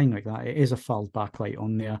LED or anything like that. It is a full backlight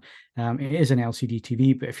on there. It is an LCD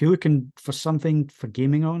TV, but if you're looking for something for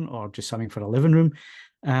gaming on or just something for a living room,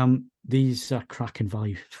 these are cracking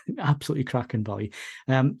value, absolutely cracking value.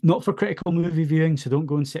 Not for critical movie viewing, so don't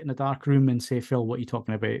go and sit in a dark room and say, Phil, what are you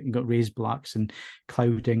talking about? You've got raised blacks and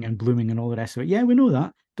clouding and blooming and all the rest of it. Yeah, we know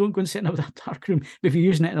that. Don't go and sit in that dark room. But if you're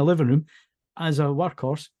using it in a living room, as a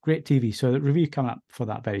workhorse, great TV. So the review coming up for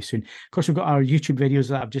that very soon. Of course, we've got our YouTube videos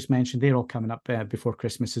that I've just mentioned. They're all coming up before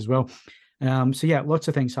Christmas as well. Lots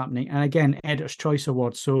of things happening. And again, Editor's Choice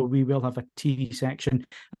Awards. So we will have a TV section,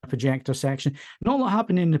 a projector section. Not a lot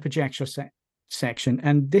happening in the projector section.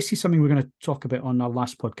 And this is something we're going to talk about on our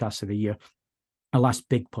last podcast of the year. Our last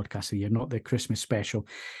big podcast of the year, not the Christmas special.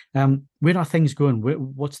 Where are things going?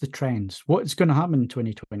 What's the trends? What's going to happen in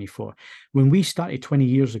 2024? When we started 20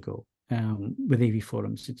 years ago, with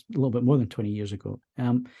AVForums, it's a little bit more than 20 years ago.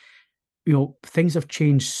 Things have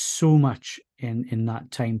changed so much in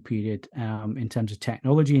that time period, in terms of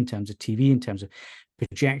technology, in terms of TV, in terms of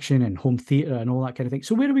projection and home theater and all that kind of thing.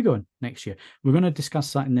 So where are we going next year? We're going to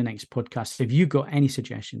discuss that in the next podcast. If you've got any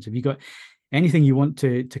suggestions, if you've got anything you want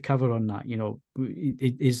to cover on that,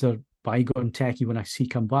 is there bygone tech you want to see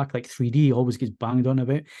come back? Like 3D always gets banged on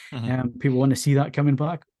about. People want to see that coming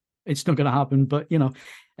back. It's not going to happen, but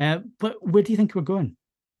but where do you think we're going?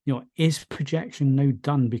 Is projection now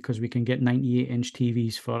done because we can get 98-inch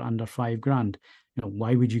TVs for under $5,000?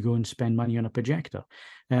 Why would you go and spend money on a projector?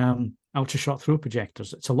 Ultra short throw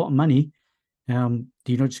projectors, it's a lot of money. Do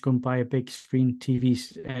you not just go and buy a big screen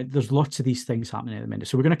TVs? There's lots of these things happening at the minute.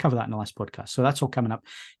 So we're going to cover that in the last podcast. So that's all coming up,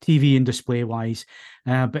 TV and display wise.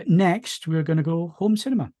 But next, we're going to go home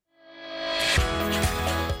cinema.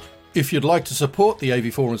 If you'd like to support the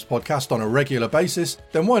AVForums podcast on a regular basis,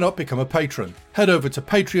 then why not become a patron? Head over to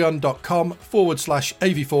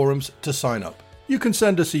patreon.com/AVForums to sign up. You can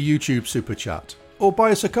send us a YouTube super chat or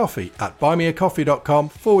buy us a coffee at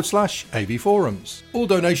buymeacoffee.com/AVForums. All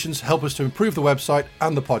donations help us to improve the website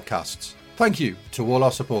and the podcasts. Thank you to all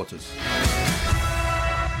our supporters.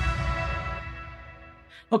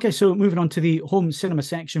 Okay, so moving on to the home cinema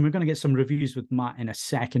section, we're going to get some reviews with Matt in a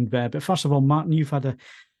second. But first of all, Martin, you've had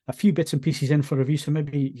a few bits and pieces in for review, so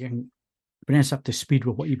maybe you can bring us up to speed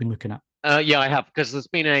with what you've been looking at. Yeah, I have, because there's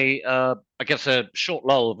been a short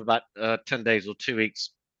lull of about 10 days or 2 weeks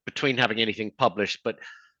between having anything published. But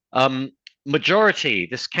Majority,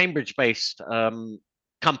 this Cambridge-based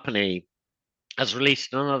company, has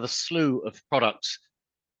released another slew of products,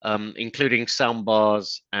 including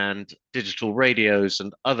soundbars and digital radios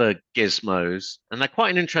and other gizmos. And they're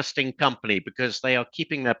quite an interesting company because they are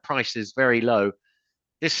keeping their prices very low.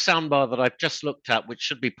 This soundbar that I've just looked at, which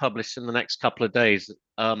should be published in the next couple of days,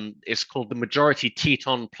 is called the Majority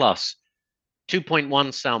Teton Plus. 2.1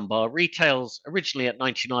 soundbar, retails originally at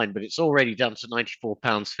 99, but it's already down to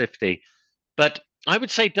 £94.50. But I would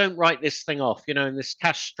say don't write this thing off. You know, in this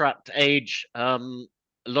cash-strapped age, a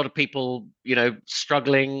lot of people, you know,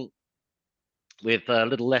 struggling with a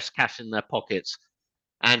little less cash in their pockets.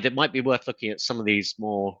 And it might be worth looking at some of these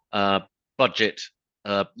more budget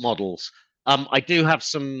models. I do have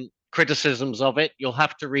some criticisms of it. You'll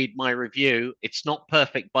have to read my review. It's not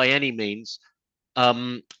perfect by any means.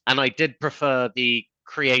 And I did prefer the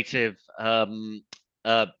Creative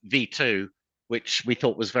V2, which we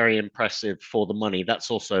thought was very impressive for the money.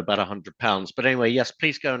 That's also about £100. But anyway, yes,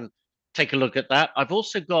 please go and take a look at that. I've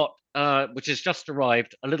also got, which has just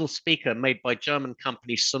arrived, a little speaker made by German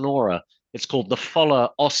company Sonora. It's called the Foller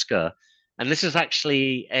Oscar. And this is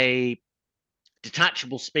actually a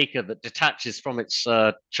detachable speaker that detaches from its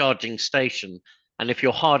charging station. And if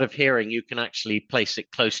you're hard of hearing, you can actually place it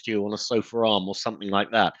close to you on a sofa arm or something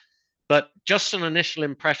like that. But just some initial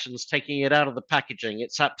impressions, taking it out of the packaging,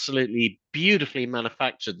 it's absolutely beautifully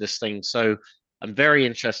manufactured, this thing. So I'm very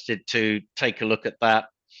interested to take a look at that.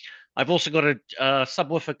 I've also got a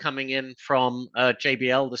subwoofer coming in from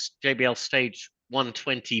JBL, this JBL Stage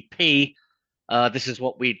 120p. This is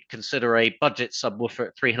what we'd consider a budget subwoofer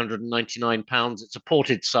at £399. It's a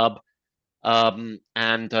ported sub and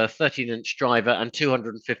a 13-inch driver and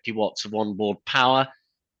 250 watts of onboard power.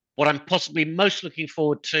 What I'm possibly most looking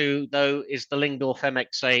forward to, though, is the Lingdorf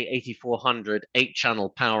MXA 8400 8-channel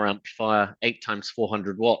power amplifier, 8 times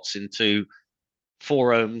 400 watts into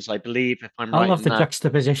 4 ohms, I believe, if I'm right. I love the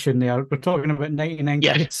juxtaposition there. We're talking about 99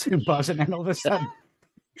 soundbars, and then all of a sudden.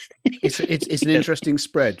 It's an interesting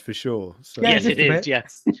spread for sure. So. Yes, it is.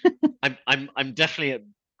 Yes, I'm definitely at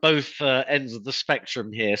both ends of the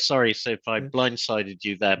spectrum here. Sorry, so if I blindsided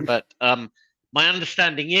you there, but my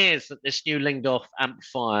understanding is that this new Lingdorf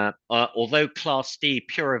amplifier, although Class D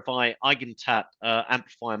Purify Eigentat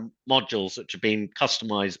amplifier modules, which have been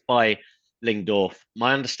customized by Lingdorf,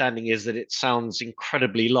 my understanding is that it sounds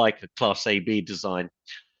incredibly like a Class AB design.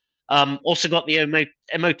 Also got the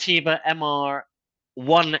Emotiva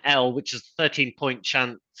MR1L, which is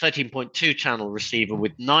 13.2 channel receiver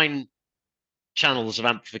with 9 channels of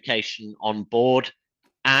amplification on board.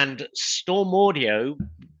 And Storm Audio,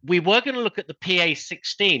 we were going to look at the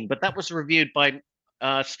PA16, but that was reviewed by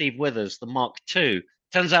Steve Withers, the Mark II.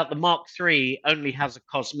 Turns out the Mark III only has a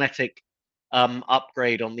cosmetic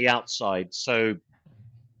upgrade on the outside, so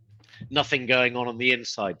nothing going on the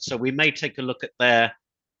inside. So we may take a look at their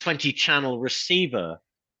 20-channel receiver,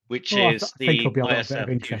 which is the I think there'll be a lot of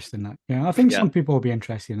interest in that. Yeah, I think some people will be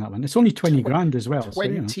interested in that one. It's only 20 grand as well.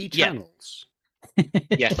 20 channels.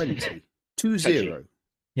 Yes. 20. 20.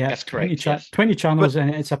 Yeah, that's correct. 20 channels,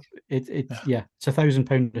 and it's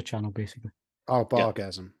 £1,000 a channel basically. Oh,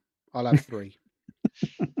 bargasm! I'll have 3.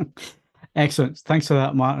 Excellent. Thanks for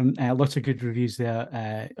that, Martin. Lots of good reviews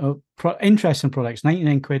there. Interesting products.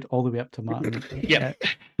 99 quid all the way up to Martin.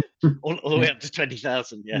 all the way up to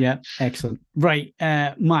 20,000. Yeah. Excellent. Right,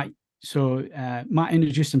 Matt. So Matt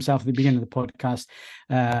introduced himself at the beginning of the podcast.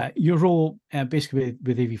 Your role basically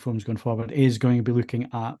with AVForums going forward is going to be looking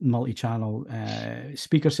at multi-channel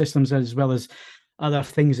speaker systems as well as other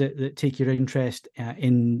things that take your interest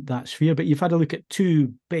in that sphere. But you've had a look at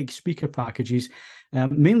 2 big speaker packages,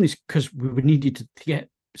 mainly because we would need you to get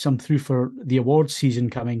some through for the awards season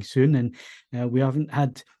coming soon. And we haven't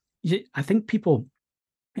had, I think people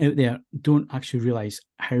out there don't actually realize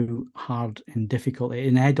how hard and difficult it is,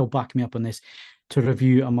 and Ed will back me up on this, to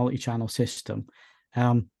review a multi-channel system.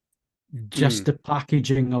 Just the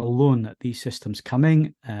packaging alone that these systems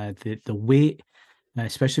coming, the weight,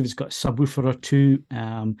 especially if it's got a subwoofer or 2,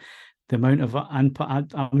 the amount of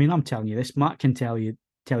input. I mean, I'm telling you this. Matt can tell you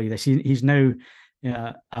this. He's now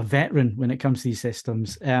a veteran when it comes to these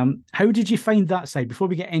systems. How did you find that side, before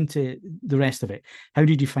we get into the rest of it? How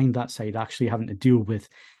did you find that side, actually having to deal with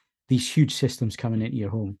these huge systems coming into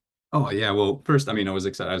your home? Oh yeah, well, first, I mean, I was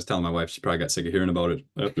excited. I was telling my wife, she probably got sick of hearing about it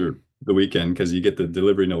after the weekend, because you get the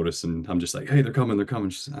delivery notice and I'm just like, hey, they're coming.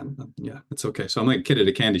 She said, yeah, it's okay. So I'm like a kid at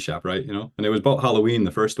a candy shop, right? You know, and it was about Halloween,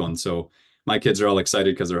 the first one. So my kids are all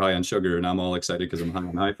excited because they're high on sugar, and I'm all excited because I'm high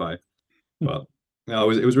on hi-fi. But no,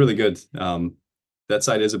 it was really good. That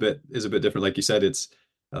side is a bit different. Like you said, it's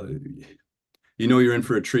you're in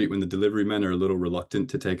for a treat when the delivery men are a little reluctant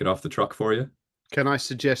to take it off the truck for you. Can I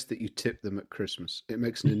suggest that you tip them at Christmas? It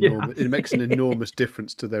makes an enormous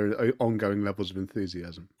difference to their ongoing levels of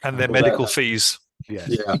enthusiasm and their medical fees. Yes.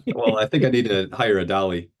 Yeah. Well, I think I need to hire a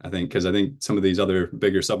dolly. Because I think some of these other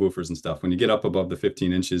bigger subwoofers and stuff, when you get up above the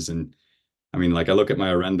 15 inches, and I mean, like I look at my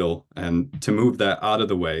Arendelle, and to move that out of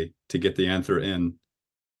the way to get the anther in,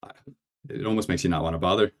 it almost makes you not want to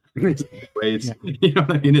bother. Blades. Yeah. You know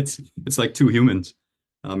what I mean? It's like two humans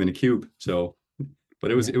in a cube. So,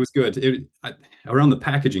 but it was good. Around the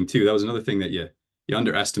packaging too. That was another thing that you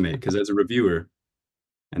underestimate, because as a reviewer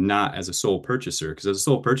and not as a sole purchaser, because as a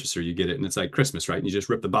sole purchaser you get it and it's like Christmas, right? And you just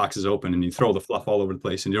rip the boxes open and you throw the fluff all over the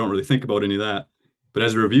place and you don't really think about any of that. But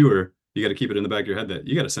as a reviewer, you got to keep it in the back of your head that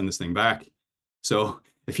you got to send this thing back. So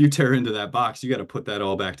if you tear into that box, you got to put that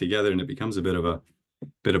all back together, and it becomes a bit of a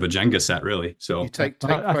Jenga set, really. So You take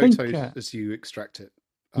I photos think, as you extract it.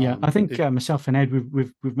 Yeah, I think myself and Ed,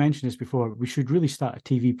 we've mentioned this before. We should really start a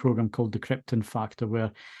TV program called The Krypton Factor,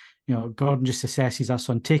 where Gordon just assesses us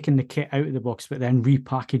on taking the kit out of the box, but then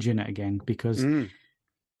repackaging it again, because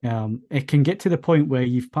it can get to the point where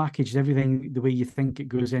you've packaged everything the way you think it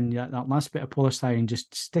goes in. That last bit of polystyrene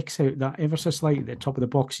just sticks out that ever so slightly at the top of the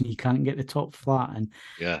box, and you can't get the top flat, and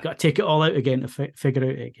you've got to take it all out again to figure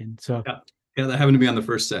out it again. So. Yeah, that happened to me on the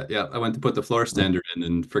first set. Yeah, I went to put the floor standard in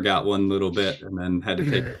and forgot one little bit, and then had to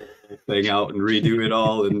take the whole thing out and redo it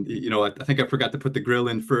all. And I think I forgot to put the grill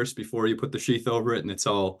in first before you put the sheath over it, and it's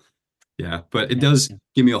all, But it does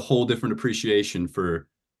give me a whole different appreciation for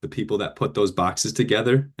the people that put those boxes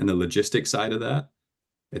together and the logistic side of that.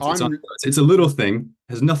 It's a little thing,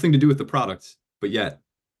 has nothing to do with the product, but yet,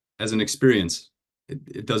 as an experience,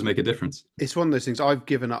 it does make a difference. It's one of those things I've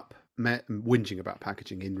given up whinging about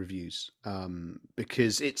packaging in reviews,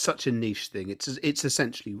 because it's such a niche thing. It's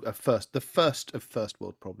essentially the first of first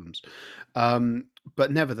world problems,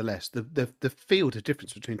 but nevertheless, the field of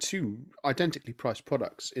difference between two identically priced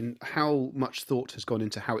products in how much thought has gone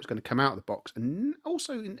into how it's going to come out of the box, and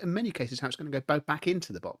also in many cases how it's going to go back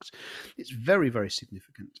into the box, it's very, very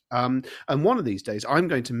significant. And one of these days I'm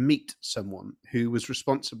going to meet someone who was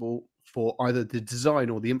responsible for either the design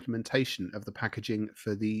or the implementation of the packaging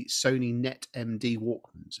for the Sony Net MD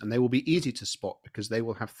Walkmans, and they will be easy to spot because they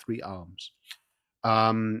will have 3 arms.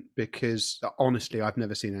 Because honestly, I've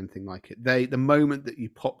never seen anything like it. The moment that you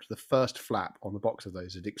popped the first flap on the box of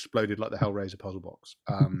those, it exploded like the Hellraiser puzzle box.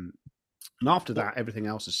 And after that, everything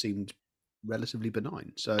else has seemed relatively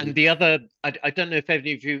benign. So, and the other, I don't know if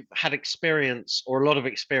any of you had experience or a lot of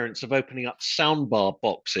experience of opening up soundbar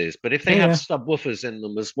boxes, but if they have subwoofers in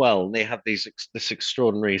them as well, and they have this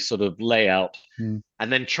extraordinary sort of layout, and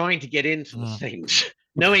then trying to get into the things,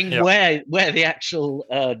 knowing where the actual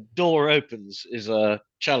door opens is a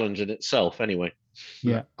challenge in itself. Anyway.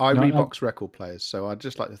 Yeah, I rebox record players, so I'd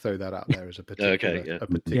just like to throw that out there as a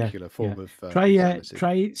particular form of. Try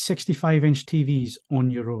 65-inch TVs on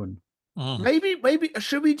your own. Maybe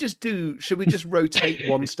should we just rotate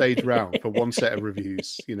one stage round for one set of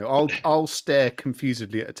reviews? I'll stare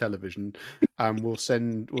confusedly at a television, and we'll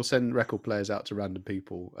send record players out to random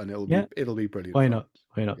people, and it'll be brilliant. Why not?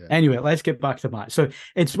 Yeah. Anyway, let's get back to that. So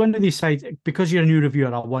it's one of these sides, because you're a new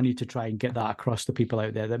reviewer, I want you to try and get that across to people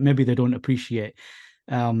out there that maybe they don't appreciate.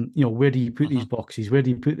 Where do you put these boxes? Where do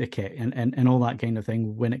you put the kit and all that kind of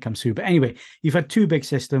thing when it comes through? But anyway, you've had 2 big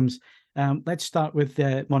systems. Let's start with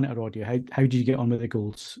monitor audio. How did you get on with the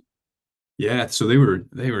Golds? Yeah, so they were.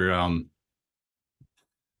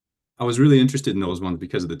 I was really interested in those ones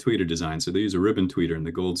because of the tweeter design. So they use a ribbon tweeter in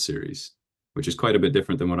the Gold series, which is quite a bit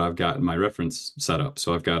different than what I've got in my reference setup.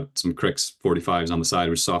 So I've got some Crix 45s on the side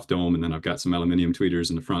with soft dome, and then I've got some aluminum tweeters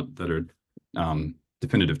in the front that are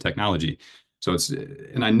definitive technology. So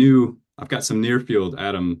and I knew I've got some near field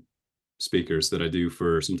Atom speakers that I do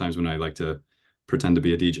for sometimes when I like to pretend to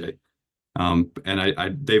be a DJ. And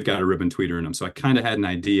they've got a ribbon tweeter in them. So I kind of had an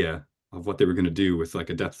idea of what they were going to do with like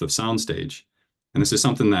a depth of soundstage. And this is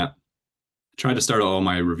something that I try to start all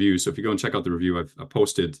my reviews. So if you go and check out the review I've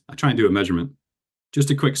posted, I try and do a measurement,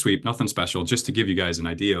 just a quick sweep, nothing special, just to give you guys an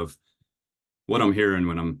idea of what I'm hearing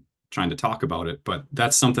when I'm trying to talk about it. But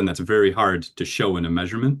that's something that's very hard to show in a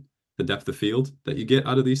measurement, the depth of field that you get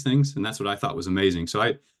out of these things. And that's what I thought was amazing.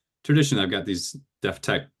 So traditionally, I've got these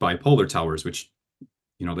DefTech bipolar towers, which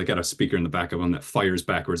they got a speaker in the back of them that fires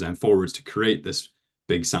backwards and forwards to create this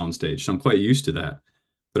big sound stage. So I'm quite used to that.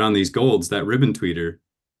 But on these Golds, that ribbon tweeter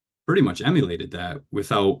pretty much emulated that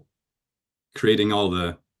without creating all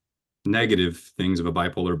the negative things of a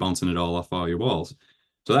bipolar bouncing it all off all your walls.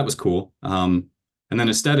 So that was cool. And then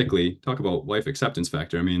aesthetically, talk about life acceptance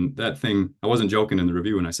factor. I mean, that thing, I wasn't joking in the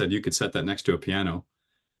review when I said you could set that next to a piano.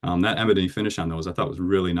 That ebony finish on those I thought was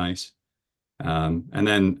really nice. And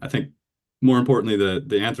then I think more importantly,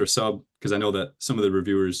 the Anthra sub, because I know that some of the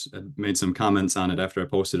reviewers had made some comments on it after I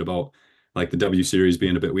posted about like the W series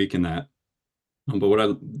being a bit weak in that. But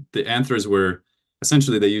the Anthras were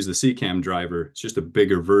essentially, they use the C-Cam driver. It's just a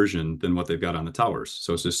bigger version than what they've got on the towers.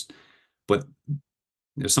 So it's just, but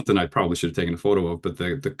there's something I probably should have taken a photo of, but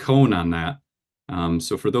the cone on that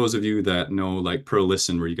So for those of you that know like Pro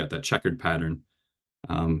Listen, where you got that checkered pattern,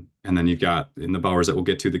 and then you've got in the Bowers that we'll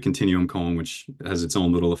get to the continuum cone, which has its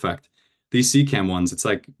own little effect. These CCAM ones, it's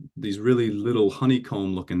like these really little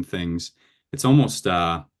honeycomb looking things. It's almost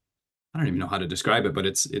I don't even know how to describe it, but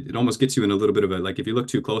it almost gets you in a little bit of a, like if you look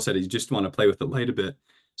too close at it, you just want to play with the light a bit.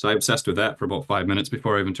 So I obsessed with that for about 5 minutes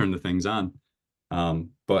before I even turned the things on.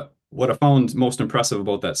 But what I found most impressive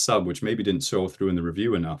about that sub, which maybe didn't show through in the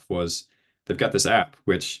review enough, was they've got this app,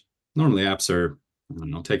 which normally apps are, I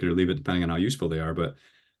don't know, take it or leave it depending on how useful they are. But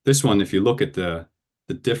this one, if you look at the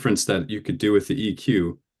difference that you could do with the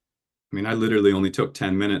EQ, I mean, I literally only took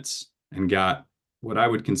 10 minutes and got what I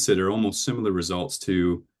would consider almost similar results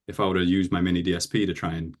to if I would have used my mini DSP to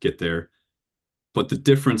try and get there. But the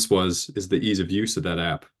difference is the ease of use of that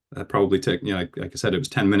app. That probably took, like I said, it was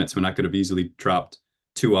 10 minutes when I could have easily dropped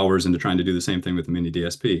 2 hours into trying to do the same thing with the mini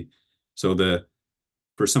DSP. So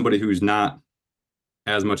for somebody who's not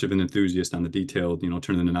as much of an enthusiast on the detailed,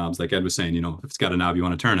 turning the knobs, like Ed was saying, if it's got a knob, you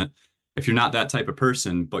want to turn it. If you're not that type of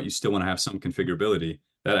person, but you still want to have some configurability,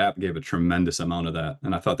 that app gave a tremendous amount of that.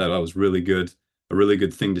 And I thought that was really good, a really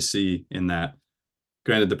good thing to see in that.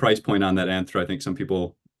 Granted, the price point on that Anthro, I think some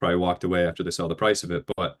people probably walked away after they saw the price of it,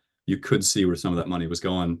 but you could see where some of that money was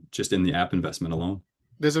going just in the app investment alone.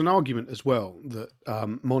 There's an argument as well that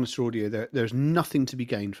Monitor Audio, there's nothing to be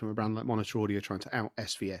gained from a brand like Monitor Audio trying to out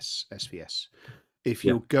SVS. If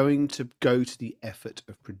you're going to go to the effort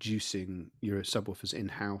of producing your subwoofers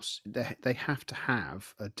in-house, they have to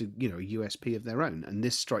have a USP of their own, and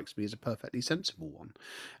this strikes me as a perfectly sensible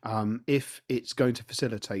one. If it's going to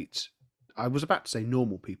facilitate, I was about to say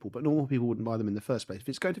normal people, but normal people wouldn't buy them in the first place. If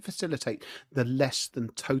it's going to facilitate the less than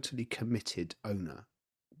totally committed owner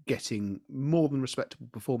getting more than respectable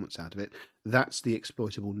performance out of it, that's the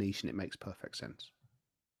exploitable niche, and it makes perfect sense.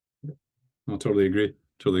 I totally agree.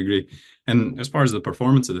 Totally agree. And as far as the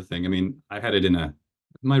performance of the thing, I mean, I had it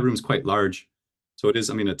my room's quite large. So it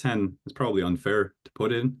is, I mean, a 10 is probably unfair to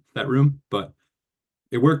put in that room, but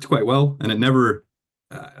it worked quite well. And it never,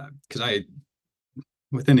 because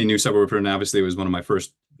with any new subwoofer, and obviously it was one of my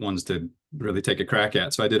first ones to really take a crack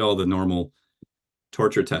at. So I did all the normal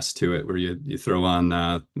torture tests to it, where you throw on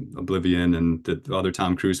Oblivion and the other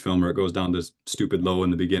Tom Cruise film where it goes down to stupid low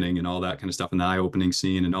in the beginning and all that kind of stuff, and the eye-opening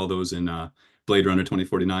scene and all those in Blade Runner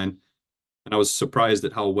 2049. And I was surprised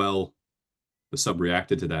at how well the sub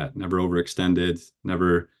reacted to that. Never overextended,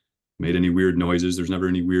 never made any weird noises. There's never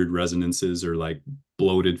any weird resonances or like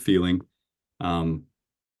bloated feeling.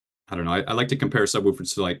 I don't know. I like to compare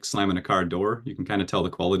subwoofers to like slamming a car door. You can kind of tell the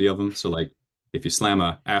quality of them. So like if you slam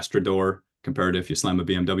a Astra door compared to if you slam a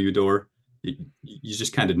BMW door, you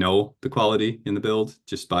just kind of know the quality in the build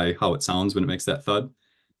just by how it sounds when it makes that thud.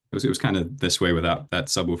 It was kind of this way without that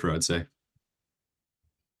subwoofer, I'd say.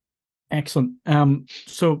 Excellent.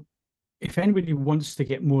 So if anybody wants to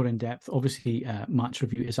get more in depth, obviously Matt's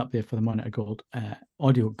review is up there for the Monitor Gold,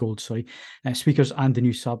 Audio Gold, speakers and the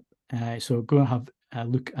new sub. So go and have a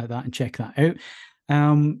look at that and check that out.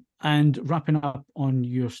 And wrapping up on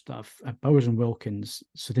your stuff, Bowers and Wilkins.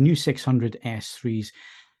 So the new 600 S3s,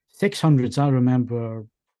 600s, I remember,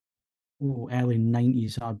 early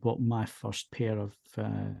 90s, I bought my first pair of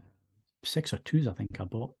 602s, I think I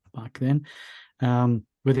bought back then,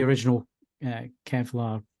 with the original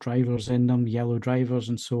Kevlar drivers in them, yellow drivers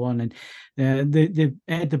and so on. And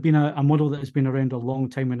they've been a model that has been around a long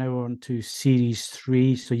time, and now we're on to Series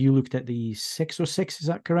 3. So you looked at the 606, is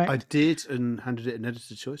that correct? I did, and handed it an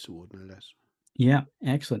Editor's Choice Award, no less. Yeah,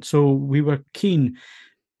 excellent. So we were keen.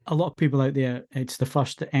 A lot of people out there, it's the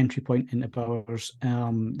first entry point into Bowers,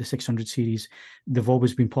 the 600 series. They've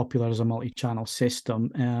always been popular as a multi-channel system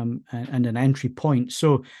and an entry point.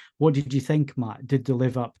 So what did you think, Matt? Did they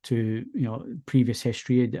live up to previous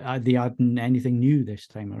history? Are they adding anything new this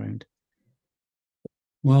time around?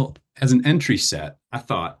 Well, as an entry set, I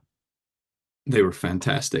thought they were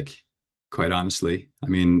fantastic, quite honestly. I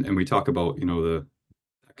mean, and we talk about, the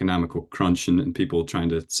economical crunch and people trying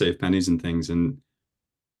to save pennies and things. And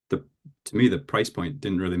to me, the price point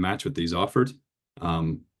didn't really match what these offered.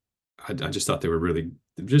 I just thought they were really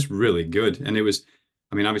good. And it was,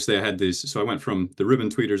 I mean, obviously I had these, so I went from the ribbon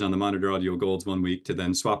tweeters on the Monitor Audio Golds one week to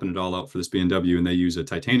then swapping it all out for this B&W, and they use a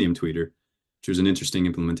titanium tweeter, which was an interesting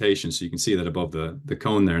implementation. So you can see that above the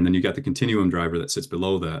cone there. And then you got the continuum driver that sits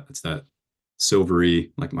below that. It's that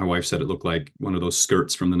silvery, like my wife said, it looked like one of those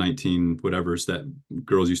skirts from the 19 whatevers that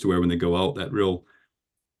girls used to wear when they go out, that real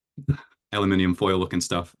aluminum foil looking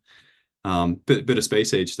stuff. Bit of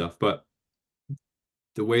space age stuff, but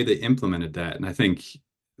the way they implemented that, and I think,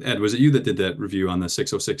 Ed, was it you that did that review on the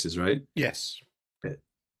 606s, right? Yes.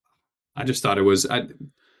 I just thought it was,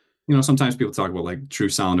 sometimes people talk about like true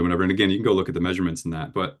sound or whatever. And again, you can go look at the measurements in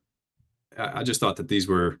that, but I just thought that these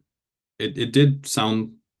were, it did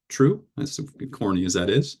sound true, as corny as that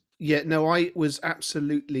is. Yeah, no, I was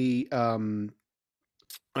absolutely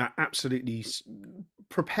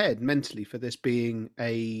prepared mentally for this being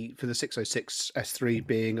for the 606 S3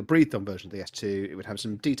 being a breathed on version of the S2. It would have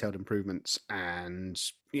some detailed improvements and,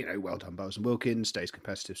 well done, Bowers and Wilkins, stays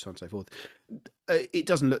competitive, so on and so forth. It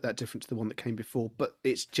doesn't look that different to the one that came before, but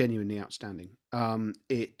it's genuinely outstanding.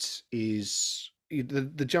 It is...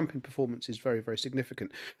 The jump in performance is very, very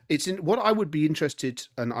significant. It's in what I would be interested,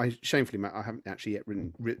 and shamefully, Matt, I haven't actually yet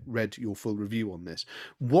read your full review on this.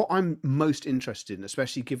 What I'm most interested in,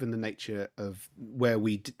 especially given the nature of where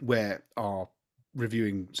our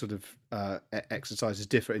reviewing sort of exercises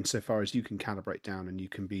differ insofar as you can calibrate down and you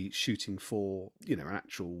can be shooting for an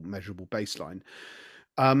actual measurable baseline.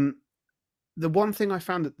 The one thing I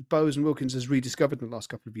found that Bowers and Wilkins has rediscovered in the last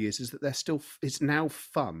couple of years is that it's now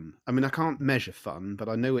fun. I mean, I can't measure fun, but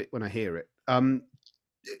I know it when I hear it.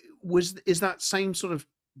 Is that same sort of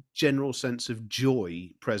general sense of joy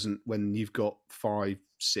present when you've got 5,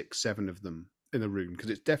 6, 7 of them in a room? Because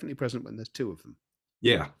it's definitely present when there's 2 of them.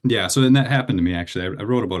 Yeah. So then that happened to me, actually. I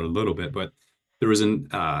wrote about it a little bit, but there was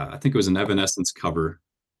I think it was an Evanescence cover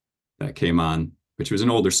that came on, which was an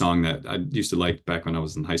older song that I used to like back when I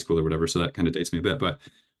was in high school or whatever. So that kind of dates me a bit. But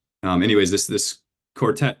anyways, this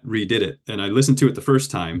quartet redid it. And I listened to it the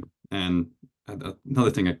first time. And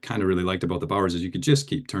another thing I kind of really liked about the Bowers is you could just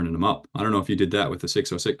keep turning them up. I don't know if you did that with the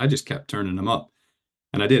 606. I just kept turning them up.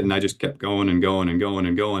 And I did. And I just kept going and going and going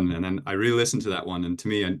and going. And then I re-listened to that one. And to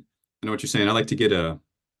me, I know what you're saying. I like to get they're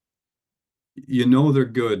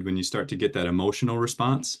good when you start to get that emotional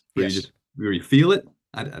response where you feel it.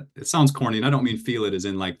 It sounds corny, and I don't mean feel it as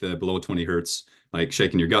in like the below 20 hertz, like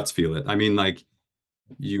shaking your guts feel it. I mean like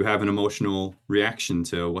you have an emotional reaction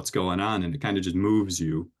to what's going on, and it kind of just moves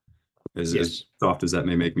you, as soft as that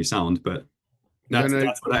may make me sound. But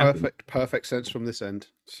that's what perfect sense from this end.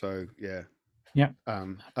 So yeah.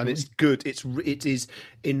 And Absolutely. it's good. It is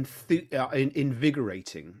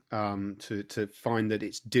invigorating to find that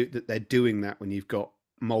that they're doing that when you've got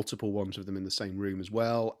multiple ones of them in the same room as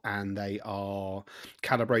well, and they are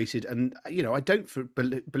calibrated. And I don't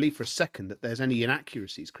believe for a second that there's any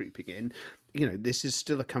inaccuracies creeping in. This is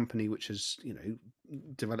still a company which has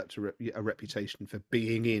developed a reputation for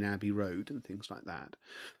being in Abbey Road and things like that.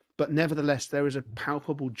 But nevertheless, there is a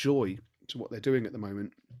palpable joy to what they're doing at the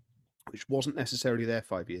moment, which wasn't necessarily there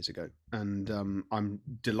 5 years ago. And I'm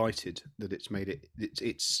delighted that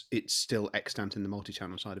it's still extant in the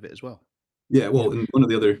multi-channel side of it as well. Yeah, well, and one of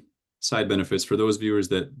the other side benefits for those viewers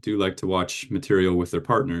that do like to watch material with their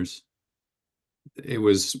partners, it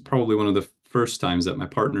was probably one of the first times that my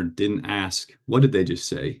partner didn't ask, what did they just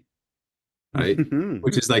say? Right?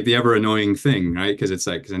 Which is like the ever annoying thing, right? Because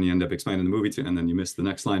then you end up explaining the movie and then you miss the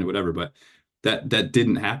next line or whatever. But that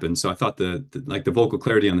didn't happen. So I thought the vocal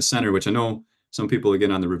clarity on the center, which I know some people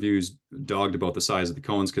again on the reviews dogged about the size of the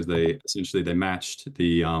cones because they matched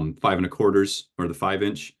the 5 1/4 or the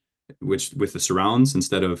 5-inch, which with the surrounds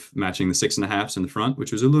instead of matching the 6 1/2 in the front,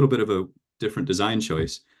 which was a little bit of a different design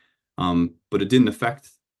choice. But it didn't affect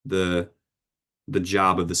the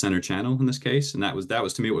job of the center channel in this case. And that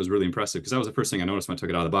was to me what was really impressive, because that was the first thing I noticed when I took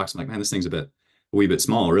it out of the box. I'm like, man, this thing's a wee bit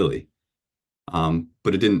small, really.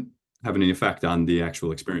 But it didn't have any effect on the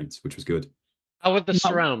actual experience, which was good. How were the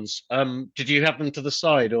surrounds? Did you have them to the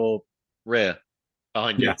side or rear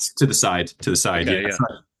behind you? Yes, to the side. Okay, yeah.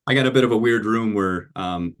 I got a bit of a weird room where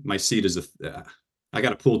my seat is I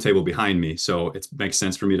got a pool table behind me, so it makes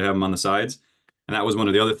sense for me to have them on the sides. And that was one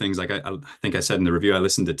of the other things. Like I think I said in the review, I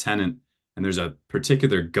listened to Tenet, and there's a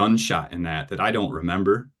particular gunshot in that I don't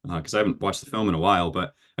remember because I haven't watched the film in a while.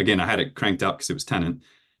 But again, I had it cranked up because it was Tenet,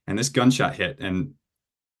 and this gunshot hit, and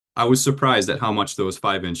I was surprised at how much those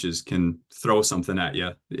 5 inches can throw something at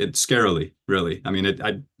you. It's scarily, really. I mean,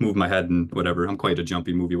 I move my head and whatever. I'm quite a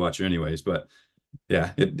jumpy movie watcher anyways, but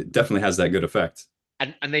yeah, it definitely has that good effect.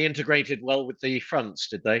 And they integrated well with the fronts,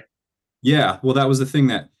 did they? Yeah, well, that was the thing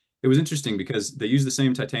that it was interesting, because they use the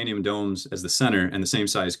same titanium domes as the center and the same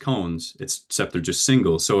size cones, except they're just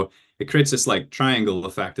single. So it creates this like triangle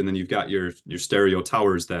effect, and then you've got your stereo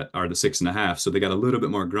towers that are the 6 1/2. So they got a little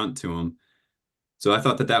bit more grunt to them. So I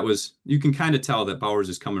thought that was, you can kind of tell that Bowers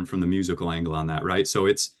is coming from the musical angle on that, right? So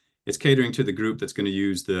it's catering to the group that's going to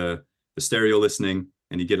use the stereo listening,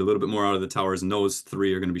 and you get a little bit more out of the towers, and those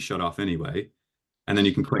 3 are going to be shut off anyway. And then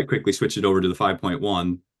you can quite quickly switch it over to the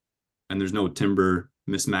 5.1, and there's no timbre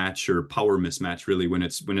mismatch or power mismatch really when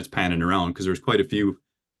it's panning around, because there's quite a few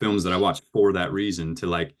films that I watched for that reason, to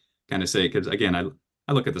like kind of say, because again, I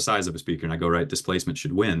I look at the size of a speaker and I go, right, displacement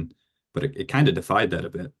should win. But it kind of defied that a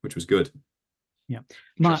bit, which was good. Yeah,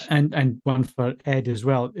 Matt, and one for Ed as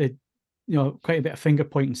well. Quite a bit of finger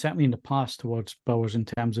pointing, certainly in the past, towards Bowers in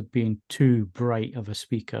terms of being too bright of a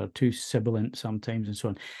speaker, too sibilant sometimes, and so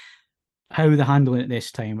on. How are they handling it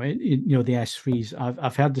this time? The S3s.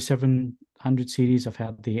 I've heard the 700 series. I've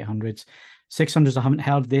heard the 800s. 600s. I haven't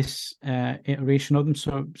heard this iteration of them.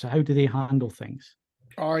 So how do they handle things?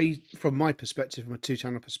 From my perspective, from a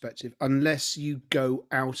two-channel perspective, unless you go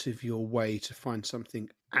out of your way to find something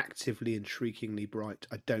actively and shriekingly bright,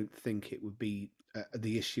 I don't think it would be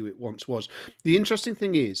the issue it once was. The interesting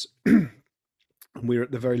thing is, and we're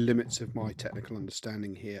at the very limits of my technical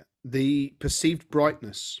understanding here, the perceived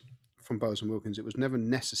brightness from Bowers and Wilkins, it was never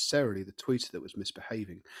necessarily the tweeter that was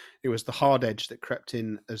misbehaving. It was the hard edge that crept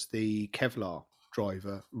in as the Kevlar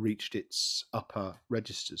driver reached its upper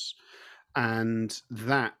registers. And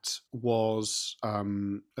that was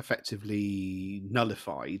effectively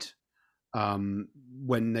nullified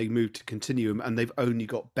when they moved to continuum, and they've only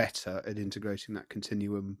got better at integrating that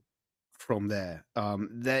continuum from there.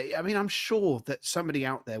 I'm sure that somebody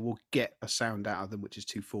out there will get a sound out of them which is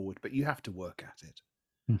too forward, but you have to work at it.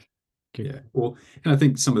 Good. Yeah, well, and I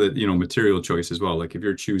think some of the material choice as well. Like if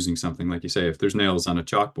you're choosing something, like you say, if there's nails on a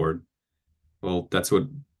chalkboard, well, that's what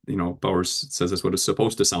Bowers says that's what it's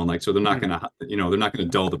supposed to sound like. So they're not gonna they're not gonna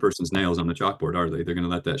dull the person's nails on the chalkboard, are they? They're gonna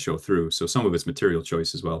let that show through. So some of it's material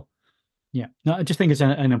choice as well. Yeah, no, I just think it's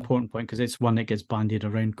an important point because it's one that gets bandied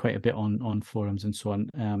around quite a bit on forums and so on.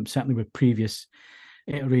 Certainly with previous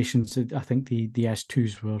iterations, I think the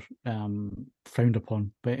S2s were frowned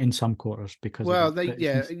upon, but in some quarters because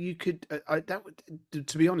you could.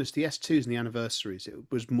 To be honest, the S2s and the anniversaries, it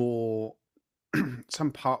was more.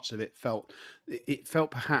 Some parts of it felt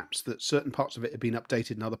perhaps that certain parts of it had been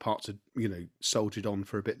updated and other parts had soldiered on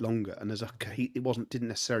for a bit longer, and didn't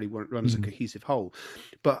necessarily run as a cohesive whole.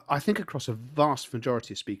 But I think across a vast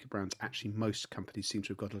majority of speaker brands, actually most companies seem to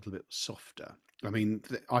have got a little bit softer. I mean,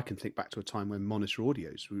 I can think back to a time when Monitor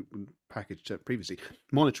Audios were packaged previously.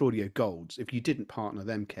 Monitor Audio Golds, if you didn't partner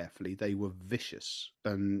them carefully, they were vicious.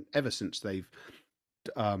 And ever since they've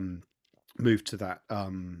moved to that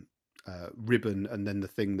ribbon and then the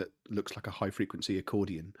thing that looks like a high frequency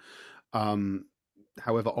accordion,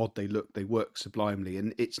 however odd they look, they work sublimely,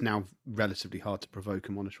 and it's now relatively hard to provoke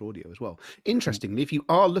a Monitor Audio as well. Interestingly, if you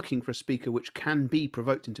are looking for a speaker which can be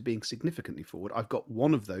provoked into being significantly forward, I've got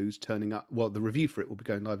one of those turning up. Well, the review for it will be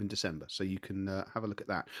going live in December, so you can have a look at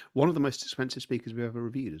that. One of the most expensive speakers we've ever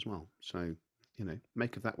reviewed as well, so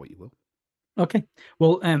make of that what you will. Okay,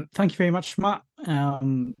 well, thank you very much, Matt.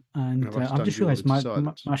 And I've just realised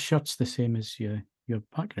my shirt's the same as your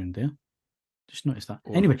background there. Just noticed that.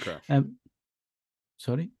 Anyway,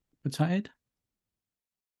 sorry, what's that, Ed?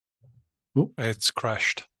 Oh, Ed's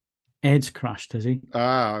crashed. Ed's crashed, is he?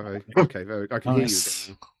 Okay, I can hear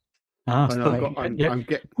you again.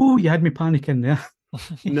 Oh, you had me panicking there.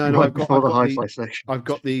 No, I've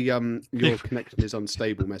got the your connection is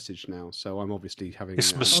unstable message now, so I'm obviously having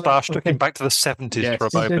his moustache took him back to the 70s for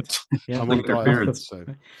a moment. Yeah, I'm on dial, so.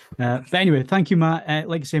 But anyway, thank you, Matt.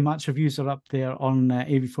 Like I say, Matt's reviews are up there on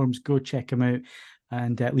AVForums. Go check them out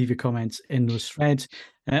and leave your comments in those threads,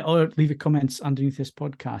 or leave your comments underneath this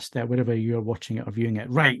podcast wherever you're watching it or viewing it.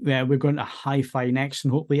 Right, we're going to Hi-Fi next,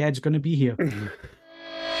 and hopefully Ed's going to be here.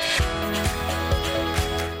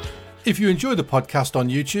 If you enjoy the podcast on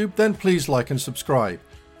YouTube, then please like and subscribe.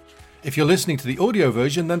 If you're listening to the audio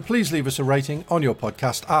version, then please leave us a rating on your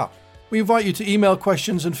podcast app. We invite you to email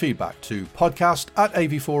questions and feedback to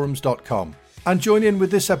podcast@avforums.com and join in with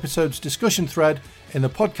this episode's discussion thread in the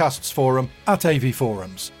podcasts forum at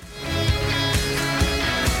AVForums.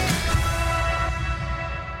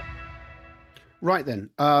 Right then,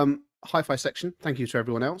 hi-fi section. Thank you to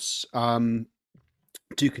everyone else. Do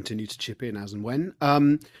continue to chip in as and when.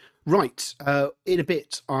 Right, in a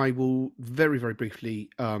bit, I will very, very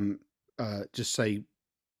briefly just say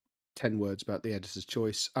 10 words about the editor's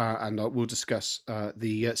choice, and we'll discuss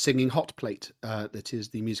the singing hot plate that is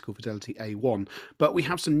the Musical Fidelity A1. But we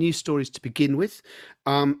have some news stories to begin with,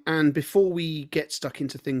 and before we get stuck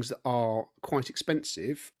into things that are quite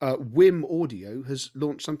expensive, WIM Audio has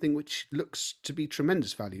launched something which looks to be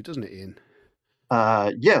tremendous value, doesn't it, Ian?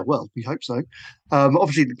 Yeah, well, we hope so.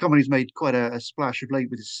 Obviously, the company's made quite a splash of late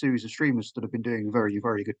with a series of streamers that have been doing very,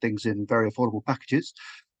 very good things in very affordable packages.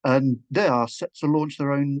 And they are set to launch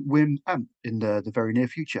their own WIM amp in the very near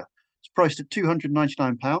future. It's priced at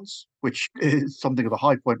 £299, which is something of a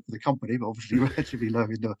high point for the company, but obviously relatively low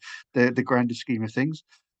in the grander scheme of things.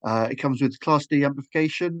 It comes with Class D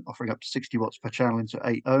amplification, offering up to 60 watts per channel into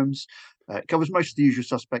 8 ohms. It covers most of the usual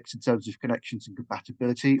suspects in terms of connections and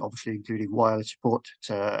compatibility, obviously including wireless support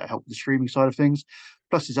to help with the streaming side of things.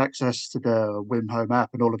 Plus, there's access to the Wim Home app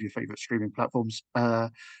and all of your favorite streaming platforms.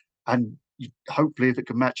 And hopefully, if it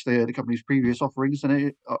can match the company's previous offerings,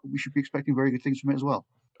 then we should be expecting very good things from it as well.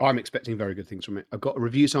 I'm expecting very good things from it. I've got a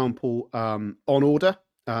review sample on order.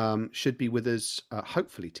 Should be with us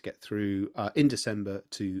hopefully to get through in December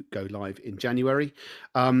to go live in January.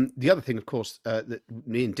 The other thing, of course, that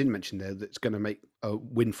Ian didn't mention there that's going to make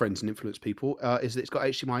win friends and influence people is that it's got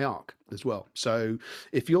HDMI ARC as well. So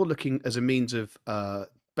if you're looking as a means of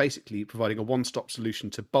basically providing a one-stop solution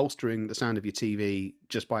to bolstering the sound of your TV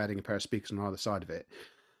just by adding a pair of speakers on either side of it,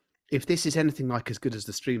 if this is anything like as good as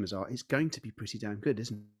the streamers are, it's going to be pretty damn good,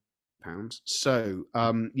 isn't it? Pounds. So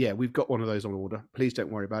yeah, we've got one of those on order. Please don't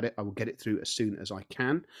worry about it. I will get it through as soon as I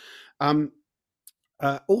can.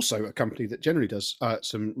 Also, a company that generally does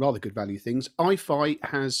some rather good value things. iFi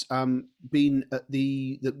has been at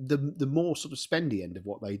the more sort of spendy end of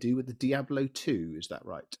what they do with the Diablo 2. Is that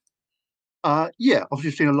right? Yeah, I've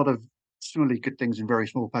just seen a lot of similarly good things in very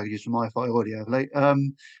small packages from iFi Audio of late.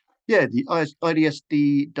 Yeah, the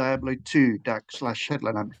IDSD Diablo 2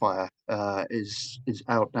 DAC/headline amplifier is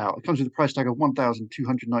out now. It comes with a price tag of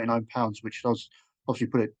 £1,299, which does obviously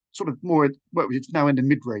put it sort of more. Well, it's now in the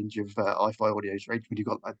mid-range of iFi Audio's range when you've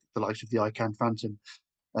got the likes of the ICANN Phantom,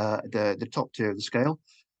 the top tier of the scale.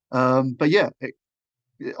 But yeah,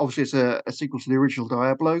 obviously it's a sequel to the original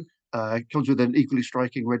Diablo. It comes with an equally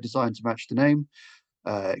striking red design to match the name.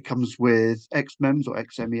 It comes with XMEMS or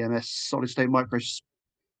XMEMS solid-state micro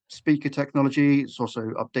speaker technology. It's also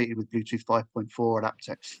updated with Bluetooth 5.4 and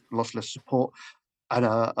aptX lossless support, and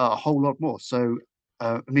a whole lot more. So,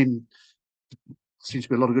 I mean, seems to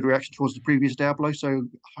be a lot of good reaction towards the previous Diablo. So,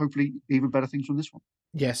 hopefully, even better things from this one.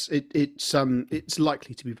 Yes, it's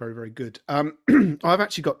likely to be very, very good. I've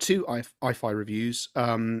actually got two iFi reviews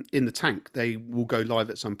in the tank. They will go live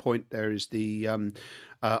at some point. There is the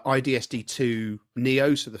IDSD2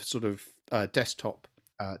 Neo, so the sort of desktop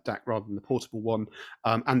DAC rather than the portable one,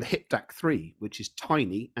 and the HIP DAC 3, which is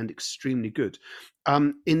tiny and extremely good.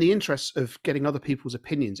 In the interest of getting other people's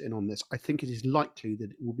opinions in on this, I think it is likely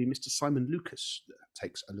that it will be Mr. Simon Lucas that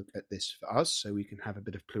takes a look at this for us, so we can have a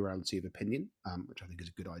bit of plurality of opinion, which I think is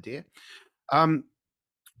a good idea.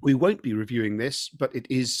 We won't be reviewing this, but it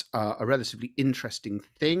is a relatively interesting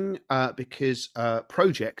thing because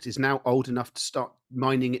Project is now old enough to start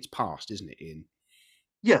mining its past, isn't it, Ian?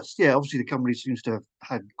 Yes, yeah. Obviously, the company seems to have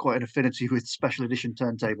had quite an affinity with special edition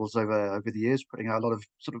turntables over the years, putting out a lot of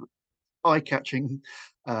sort of eye-catching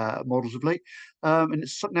models of late. And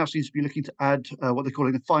it now seems to be looking to add what they're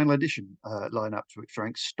calling the final edition lineup to its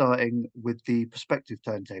ranks, starting with the Perspective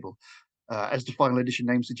turntable. As the final edition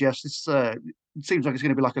name suggests, it seems like it's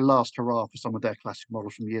going to be like a last hurrah for some of their classic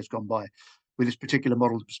models from years gone by, with this particular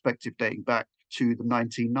model, the Perspective, dating back to the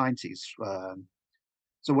 1990s.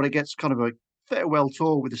 So when it gets kind of a farewell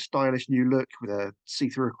tour with a stylish new look, with a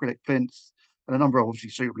see-through acrylic plinth, and a number of obviously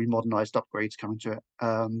suitably modernised upgrades coming to it.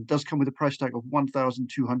 Does come with a price tag of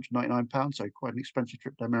 £1,299, so quite an expensive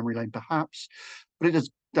trip down memory lane perhaps. But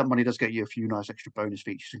that money does get you a few nice extra bonus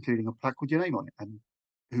features, including a plaque with your name on it, and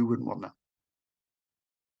who wouldn't want that?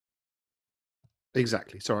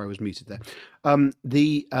 Exactly. Sorry, I was muted there.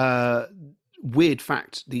 The weird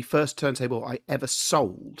fact, the first turntable I ever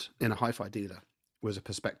sold in a hi-fi dealer was a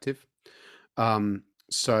Perspective.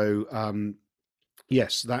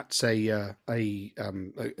 Yes, that's a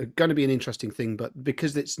going to be an interesting thing, but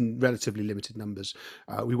because it's relatively limited numbers,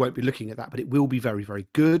 we won't be looking at that, but it will be very, very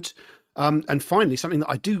good. And finally, something that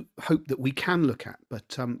I do hope that we can look at, but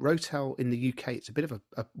Rotel in the UK, it's a bit of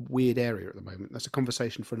a weird area at the moment. That's a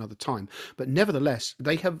conversation for another time. But nevertheless,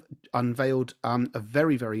 they have unveiled a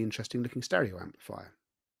very, very interesting looking stereo amplifier.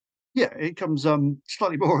 Yeah, it comes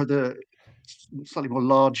slightly more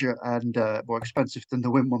larger and more expensive than the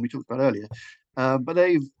Wim one we talked about earlier. But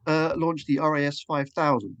they've launched the RAS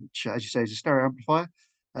 5000, which, as you say, is a stereo amplifier.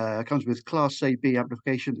 Comes with Class A/B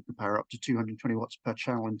amplification that can power up to 220 watts per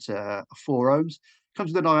channel into 4 ohms.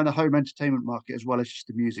 Comes with an eye on the home entertainment market as well as just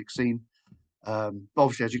the music scene.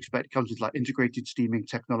 Obviously, as you expect, it comes with like integrated steaming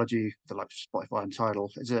technology, the likes of Spotify and Tidal.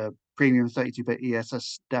 There's a premium 32-bit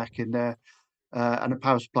ESS DAC in there, and a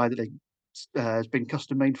power supply that has been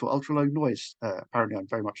custom made for ultra low noise. Apparently, I'm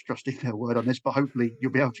very much trusting their word on this, but hopefully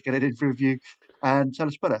you'll be able to get it in for review and tell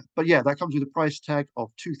us better. But yeah, that comes with a price tag of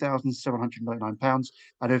 £2,799,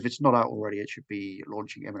 and if it's not out already, it should be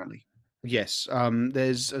launching imminently. Yes,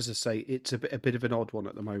 there's, as I say, it's a bit of an odd one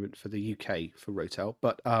at the moment for the UK for Rotel,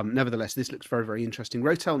 but nevertheless, this looks very, very interesting.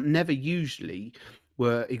 Rotel never usually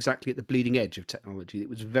were exactly at the bleeding edge of technology. It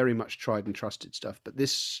was very much tried and trusted stuff, but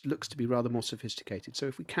this looks to be rather more sophisticated. So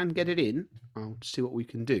if we can get it in, I'll see what we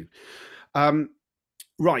can do.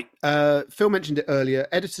 Right. Phil mentioned it earlier.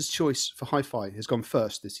 Editor's choice for Hi-Fi has gone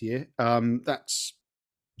first this year. That's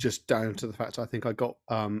just down to the fact I think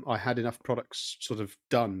I had enough products sort of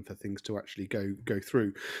done for things to actually go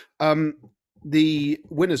through. The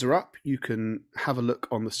winners are up. You can have a look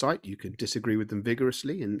on the site. You can disagree with them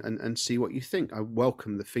vigorously and see what you think. I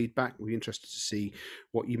welcome the feedback. We're interested to see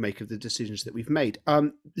what you make of the decisions that we've made.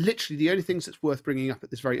 Literally, the only things that's worth bringing up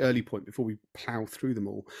at this very early point before we plow through them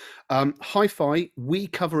all. Hi-Fi, we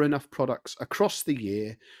cover enough products across the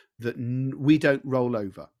year that we don't roll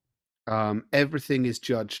over. Everything is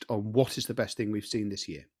judged on what is the best thing we've seen this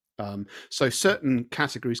year. So certain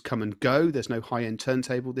categories come and go. There's no high-end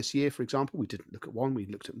turntable this year, for example. We didn't look at one. We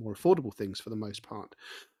looked at more affordable things for the most part.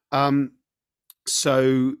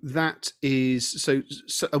 So that is so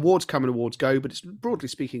awards come and awards go, but it's broadly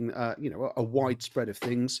speaking, a wide spread of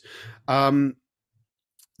things.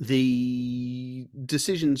 The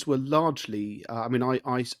decisions were largely,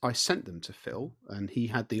 I sent them to Phil, and he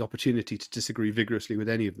had the opportunity to disagree vigorously with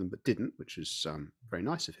any of them, but didn't, which was very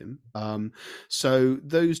nice of him. So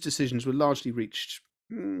those decisions were largely reached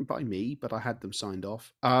by me, but I had them signed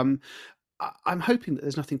off. I'm hoping that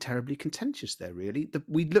there's nothing terribly contentious there, really.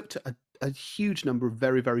 We looked at a huge number of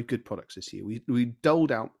very, very good products this year. We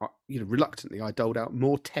doled out, reluctantly, I doled out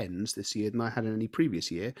more 10s this year than I had in any previous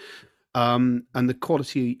year. And the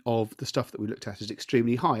quality of the stuff that we looked at is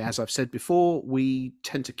extremely high. As I've said before, we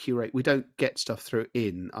tend to curate. We don't get stuff through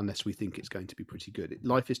in unless we think it's going to be pretty good.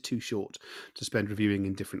 Life is too short to spend reviewing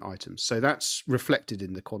in different items. So that's reflected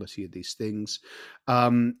in the quality of these things.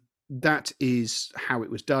 That is how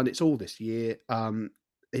it was done. It's all this year.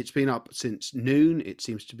 It's been up since noon. It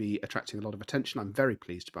seems to be attracting a lot of attention. I'm very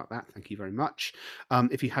pleased about that. Thank you very much.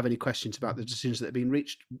 If you have any questions about the decisions that have been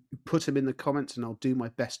reached, put them in the comments and I'll do my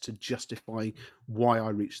best to justify why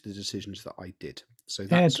I reached the decisions that I did. So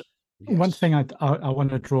that's one thing I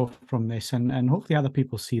want to draw from this, and hopefully other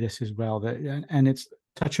people see this as well, and it's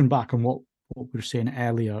touching back on what we were saying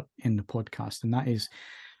earlier in the podcast, and that is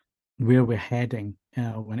where we're heading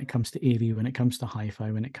when it comes to AV, when it comes to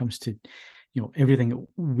Hi-Fi, when it comes to everything that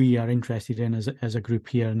we are interested in as a group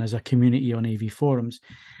here and as a community on AVForums.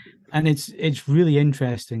 And it's really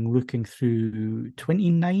interesting looking through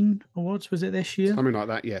 29 awards, was it this year? Something like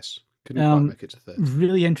that, yes. Couldn't quite make it to 30.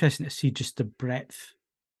 Really interesting to see just the breadth.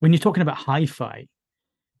 When you're talking about Hi-Fi,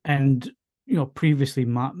 and previously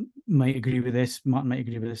Matt might agree with this, Martin might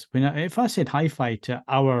agree with this. If I said Hi-Fi to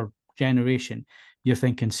our generation, you're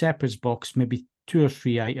thinking separates box, maybe 2 or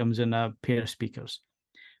 3 items and a pair of speakers.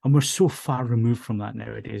 And we're so far removed from that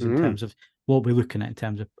nowadays in terms of what we're looking at in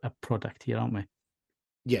terms of a product here, aren't we?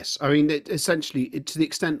 Yes. I mean, essentially, to the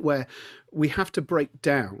extent where we have to break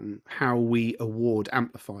down how we award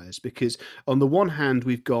amplifiers, because on the one hand,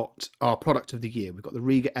 we've got our product of the year. We've got the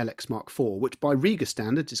Riga LX Mark IV, which by Riga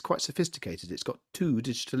standards is quite sophisticated. It's got 2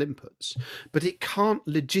 digital inputs, but it can't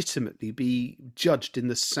legitimately be judged in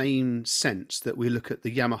the same sense that we look at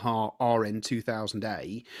the Yamaha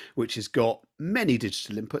RN2000A, which has got many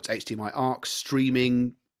digital inputs, HDMI ARC,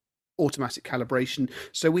 streaming, automatic calibration.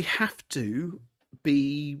 So we have to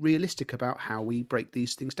be realistic about how we break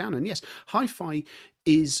these things down. And yes, Hi-Fi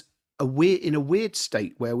is in a weird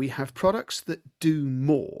state where we have products that do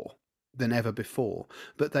more than ever before,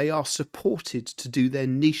 but they are supported to do their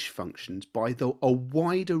niche functions by a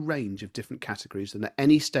wider range of different categories than at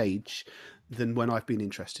any stage than when I've been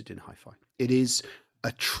interested in Hi-Fi. It is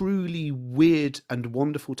a truly weird and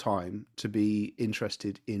wonderful time to be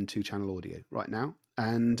interested in 2-channel audio right now.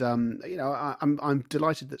 And, I'm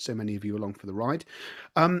delighted that so many of you are along for the ride.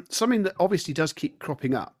 Something that obviously does keep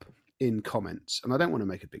cropping up in comments, and I don't want to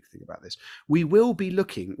make a big thing about this. We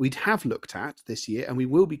have looked at this year, and we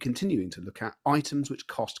will be continuing to look at items which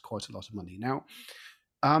cost quite a lot of money. Now,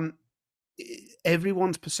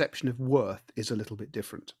 everyone's perception of worth is a little bit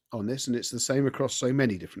different on this, and it's the same across so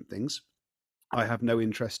many different things. I have no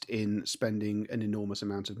interest in spending an enormous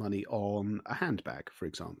amount of money on a handbag, for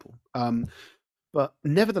example. But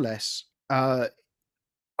nevertheless, I'm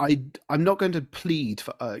not going to plead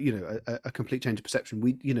for a complete change of perception.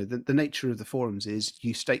 The nature of the forums is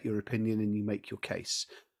you state your opinion and you make your case.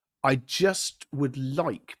 I just would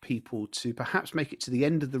like people to perhaps make it to the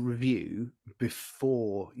end of the review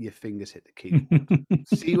before your fingers hit the keyboard.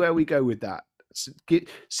 See where we go with that.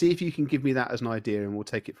 See if you can give me that as an idea, and we'll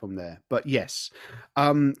take it from there. But yes,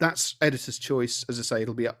 that's editor's choice. As I say,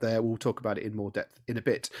 it'll be up there. We'll talk about it in more depth in a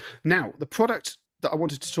bit. Now, the product that I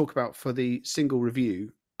wanted to talk about for the single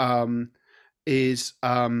review is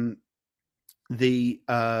the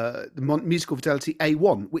Musical Fidelity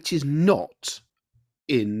A1, which is not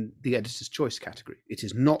in the Editor's Choice category. It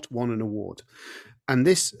is not won an award. And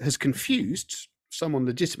this has confused someone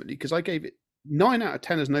legitimately, because I gave it 9 out of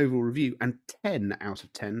 10 as an overall review and 10 out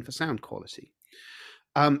of 10 for sound quality.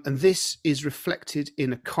 And this is reflected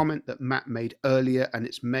in a comment that Matt made earlier, and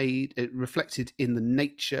it reflected in the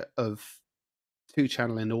nature of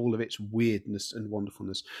 2-channel and all of its weirdness and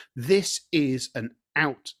wonderfulness. This is an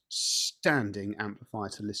outstanding amplifier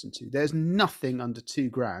to listen to. There's nothing under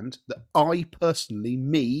 $2,000 that I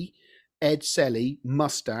personally, Ed Selly,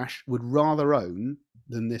 Mustache, would rather own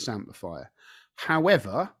than this amplifier.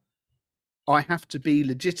 However, I have to be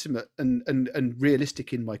legitimate and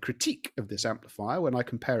realistic in my critique of this amplifier when I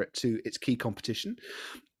compare it to its key competition.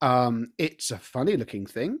 It's a funny looking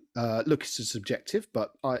thing. Looks is subjective,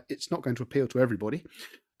 but it's not going to appeal to everybody.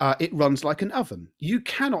 It runs like an oven. You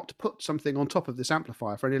cannot put something on top of this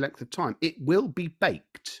amplifier for any length of time. It will be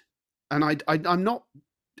baked. And I'm not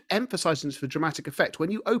emphasizing this for dramatic effect.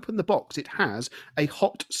 When you open the box, it has a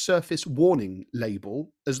hot surface warning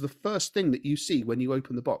label as the first thing that you see when you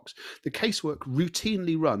open the box. The casework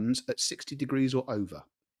routinely runs at 60 degrees or over.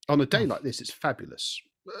 On a day like this, it's fabulous.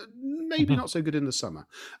 Maybe not so good in the summer.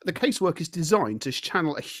 The casework is designed to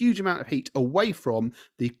channel a huge amount of heat away from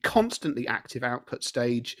the constantly active output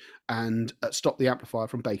stage and stop the amplifier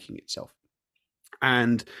from baking itself.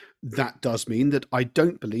 And that does mean that I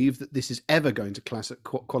don't believe that this is ever going to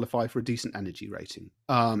qualify for a decent energy rating.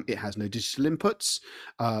 It has no digital inputs.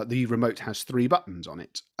 The remote has 3 buttons on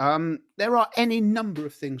it. There are any number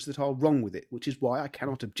of things that are wrong with it, which is why I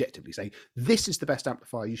cannot objectively say this is the best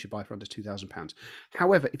amplifier you should buy for under £2,000.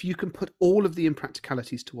 However, if you can put all of the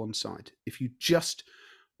impracticalities to one side, if you just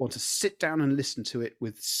want to sit down and listen to it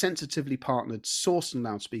with sensitively partnered source and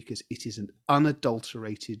loudspeakers, it is an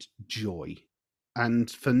unadulterated joy.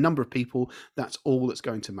 And for a number of people, that's all that's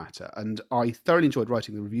going to matter. And I thoroughly enjoyed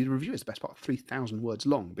writing the review. The review is the best part of 3,000 words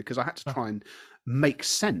long, because I had to try and make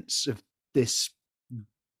sense of this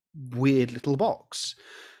weird little box.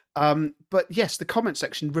 But yes, the comment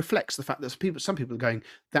section reflects the fact that some people are going,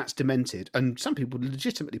 that's demented. And some people are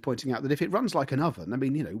legitimately pointing out that if it runs like an oven, I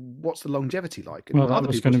mean, what's the longevity like? And well, that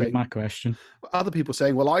was going to be my question. Other people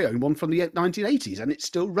saying, well, I own one from the 1980s and it's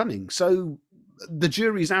still running. So the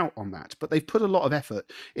jury's out on that, but they've put a lot of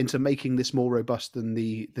effort into making this more robust than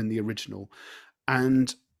the original,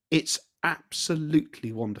 and it's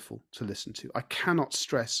absolutely wonderful to listen to. I cannot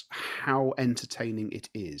stress how entertaining it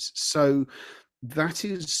is. So that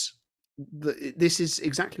is this is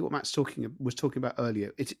exactly what Matt was talking about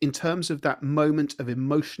earlier. It's in terms of that moment of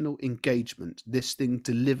emotional engagement, this thing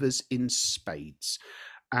delivers in spades,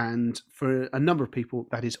 and for a number of people,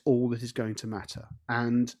 that is all that is going to matter.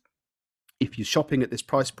 And if you're shopping at this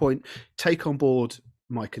price point, take on board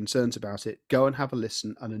my concerns about it, go and have a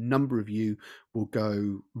listen, and a number of you will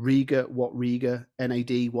go, Riga, what Riga,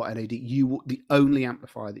 NAD, what NAD. The only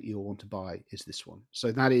amplifier that you'll want to buy is this one.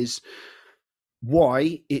 So that is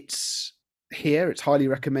why it's here. It's highly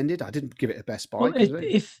recommended. I didn't give it a best buy. Well,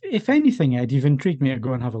 if anything, Ed, you've intrigued me to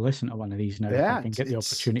go and have a listen to one of these now. Yeah, if I can get the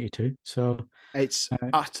opportunity to. So it's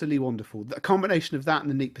utterly wonderful. The combination of that and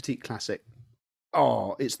the Neat Petite Classic.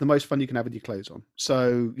 Oh, it's the most fun you can have with your clothes on.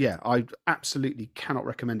 So yeah, I absolutely cannot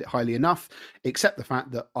recommend it highly enough, except the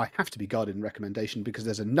fact that I have to be guarded in recommendation because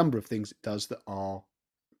there's a number of things it does that are,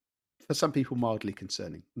 for some people, mildly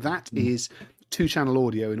concerning. That is 2-channel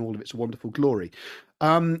audio in all of its wonderful glory.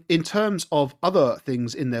 In terms of other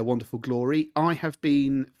things in their wonderful glory, I have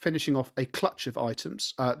been finishing off a clutch of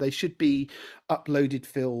items. They should be uploaded,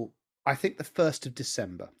 Phil, I think the 1st of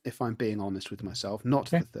December, if I'm being honest with myself, not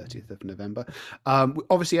the 30th of November.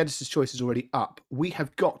 Obviously, Editor's Choice is already up. We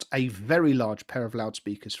have got a very large pair of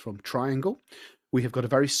loudspeakers from Triangle. We have got a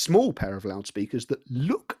very small pair of loudspeakers that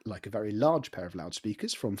look like a very large pair of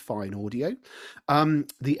loudspeakers from Fine Audio.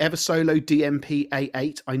 The Eversolo DMP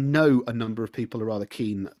A8, I know a number of people are rather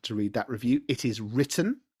keen to read that review. It is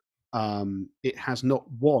written. It has not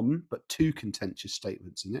one, but 2 contentious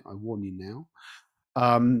statements in it. I warn you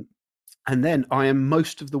now. And then I am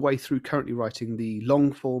most of the way through currently writing the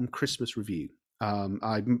long form Christmas review.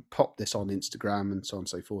 I popped this on Instagram and so on and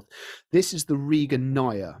so forth. This is the Riga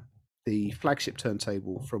Naya, the flagship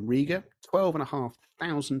turntable from Riga,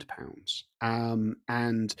 £12,500.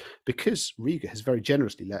 And because Riga has very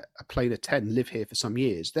generously let a Planar 10 live here for some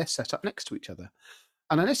years, they're set up next to each other.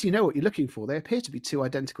 And unless you know what you're looking for, they appear to be 2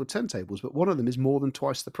 identical turntables, but one of them is more than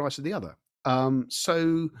twice the price of the other.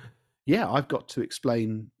 So yeah, I've got to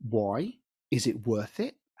explain why. Is it worth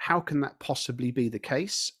it? How can that possibly be the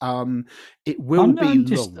case? It will be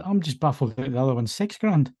long. I'm just baffled that the other one's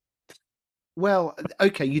 £6,000. Well,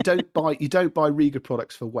 okay, you don't buy Riga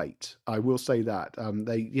products for weight. I will say that.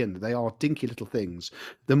 They are dinky little things.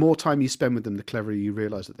 The more time you spend with them, the cleverer you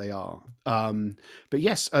realise that they are. But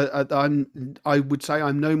yes, I would say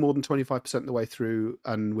I'm no more than 25% of the way through,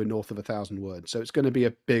 and we're north of 1,000 words. So it's going to be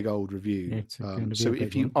a big old review. It's going to be so a big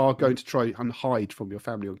if you one. are going to try and hide from your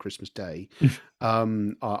family on Christmas Day,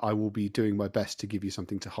 I will be doing my best to give you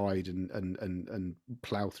something to hide and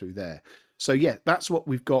plough through there. So yeah, that's what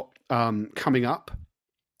we've got coming up.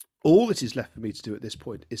 All that is left for me to do at this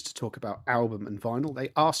point is to talk about album and vinyl. They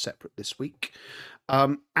are separate this week.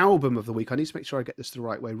 Album of the week. I need to make sure I get this the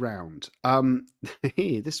right way round.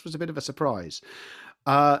 This was a bit of a surprise.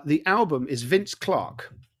 The album is Vince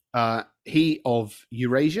Clarke. He of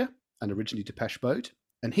Eurasia and originally Depeche Mode.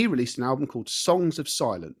 And he released an album called Songs of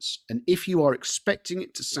Silence. And if you are expecting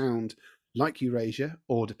it to sound like Eurasia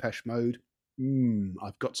or Depeche Mode,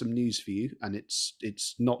 I've got some news for you, and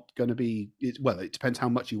it's not going to be. Well, it depends how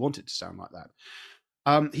much you want it to sound like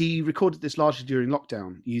that. He recorded this largely during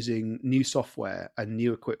lockdown using new software and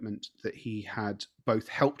new equipment that he had both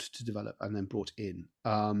helped to develop and then brought in.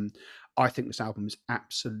 I think this album is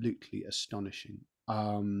absolutely astonishing.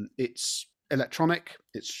 It's electronic.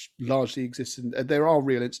 It's largely exists, and there are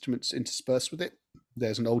real instruments interspersed with it.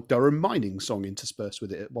 There's an old Durham mining song interspersed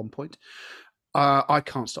with it at one point. I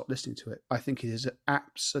can't stop listening to it. I think it is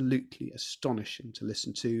absolutely astonishing to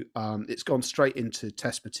listen to. It's gone straight into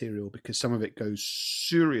test material because some of it goes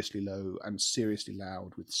seriously low and seriously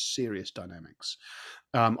loud with serious dynamics.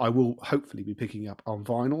 I will hopefully be picking up on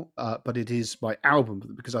vinyl, but it is my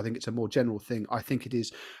album because I think it's a more general thing. I think it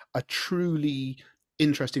is a truly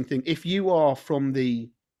interesting thing. If you are from the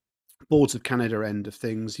Boards of Canada end of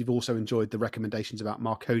things, you've also enjoyed the recommendations about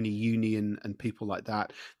Marconi Union and people like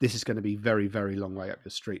that, this is going to be very, very long way up your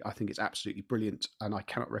street. I think it's absolutely brilliant, and I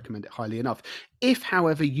cannot recommend it highly enough. If,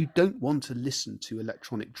 however, you don't want to listen to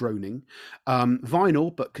electronic droning,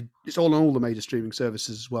 vinyl, but it's all on all the major streaming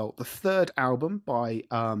services as well. The third album by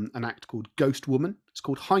an act called Ghost Woman. It's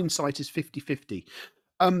called Hindsight is 50/50.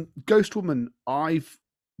 Ghost Woman, I've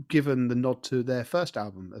given the nod to their first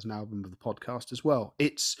album as an album of the podcast as well.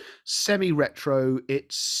 It's semi-retro,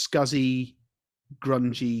 it's scuzzy,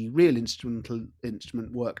 grungy, real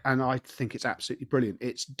instrument work, and I think it's absolutely brilliant.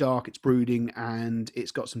 It's dark, it's brooding, and it's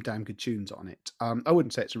got some damn good tunes on it. I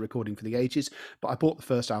wouldn't say it's a recording for the ages, but I bought the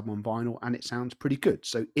first album on vinyl and it sounds pretty good.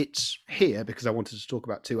 So it's here because I wanted to talk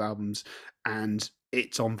about two albums, and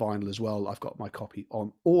it's on vinyl as well. I've got my copy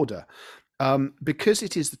on order. Because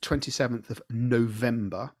it is the 27th of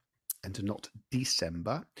November and not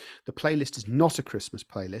December, the playlist is not a Christmas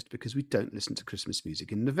playlist because we don't listen to Christmas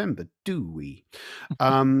music in November, do we?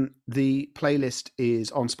 The playlist is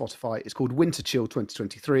on Spotify. It's called Winter Chill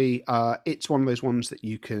 2023. It's one of those ones that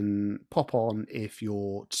you can pop on if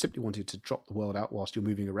you're simply wanting to drop the world out whilst you're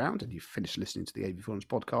moving around and you've finished listening to the AVForums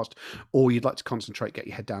podcast, or you'd like to concentrate, get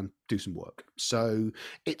your head down, do some work. So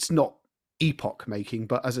it's not epoch making,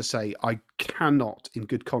 but as I say, I cannot in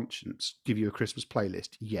good conscience give you a Christmas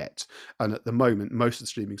playlist yet, and at the moment most of the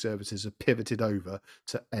streaming services have pivoted over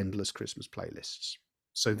to endless Christmas playlists.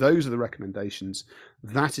 So those are the recommendations.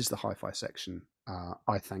 That is the hi-fi section.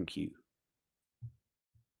 I thank you.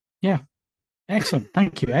 Yeah, excellent.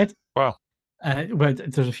 Thank you, Ed. Wow. Well,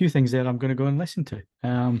 there's a few things there I'm going to go and listen to,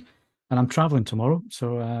 and I'm traveling tomorrow,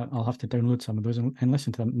 so I'll have to download some of those and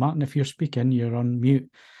listen to them. Martin, if you're speaking, you're on mute.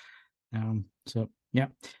 So yeah,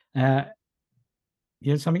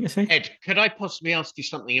 you had something to say? Ed, could I possibly ask you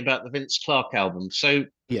something about the Vince Clarke album? So,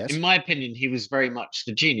 Yes. in my opinion, he was very much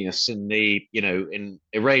the genius in in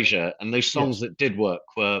Erasure, and those songs that did work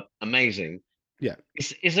were amazing. Yeah.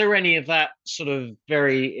 Is there any of that sort of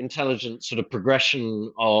very intelligent sort of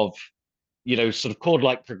progression of, sort of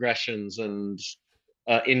chord-like progressions and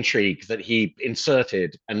intrigue that he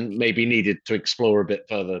inserted and maybe needed to explore a bit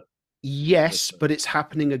further? Yes, but it's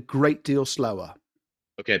happening a great deal slower.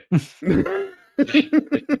 Okay.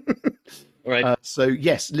 All right. So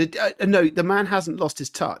yes, no, the man hasn't lost his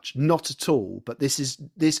touch, not at all. But this.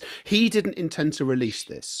 He didn't intend to release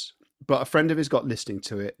this, but a friend of his got listening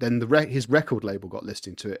to it. Then his record label got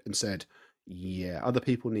listening to it and said, "Yeah, other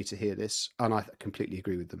people need to hear this," and I completely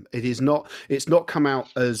agree with them. It's not come out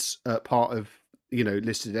as part of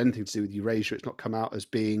listed anything to do with Eurasia. It's not come out as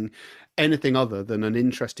being anything other than an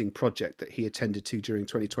interesting project that he attended to during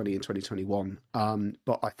 2020 and 2021.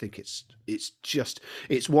 But I think it's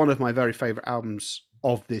one of my very favorite albums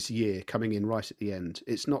of this year, coming in right at the end.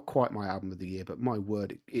 It's not quite my album of the year, but my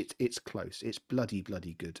word, it's close. It's bloody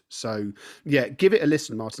good. So yeah, give it a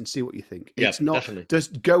listen, Martin. See what you think. Yeah, it's not definitely.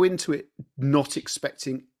 Just go into it not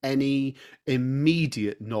expecting any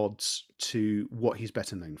immediate nods to what he's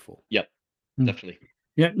better known for. Yep. definitely.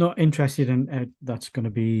 Yeah, not interested in that's going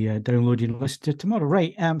to be downloaded and listed tomorrow.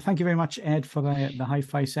 Right. Thank you very much, Ed, for the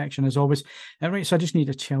hi-fi section as always. Right, so I just need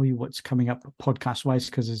to tell you what's coming up podcast-wise,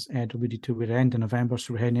 because as Ed alluded to, we're ending November,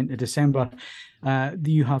 so we're heading into December.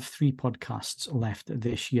 You have 3 podcasts left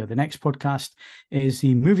this year. The next podcast is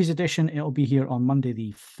the movies edition. It'll be here on Monday,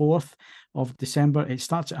 the 4th of December. It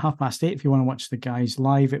starts at 8:30. If you want to watch the guys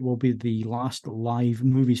live, it will be the last live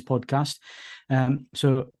movies podcast.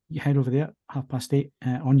 So you head over there, 8:30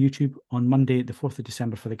 on YouTube on Monday, the 4th of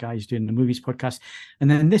December, for the guys doing the movies podcast. And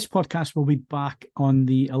then this podcast will be back on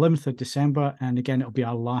the 11th of December. And again, it'll be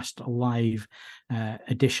our last live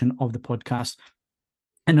edition of the podcast.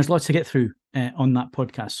 And there's lots to get through on that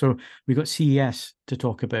podcast. So we've got CES to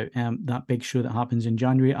talk about, that big show that happens in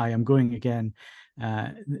January. I am going again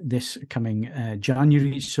this coming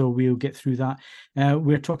January, so we'll get through that.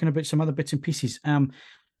 We're talking about some other bits and pieces.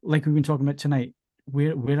 Like we've been talking about tonight,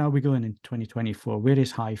 where are we going in 2024? Where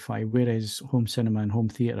is hi-fi? Where is home cinema and home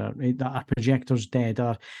theatre? Are projectors dead?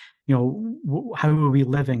 How are we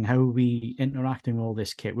living? How are we interacting with all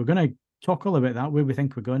this kit? We're going to talk all about that, where we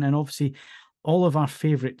think we're going, and obviously all of our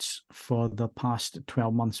favourites for the past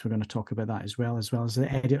 12 months. We're going to talk about that as well as the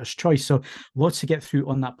editor's choice. So lots to get through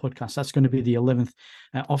on that podcast. That's going to be the 11th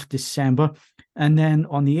of December. And then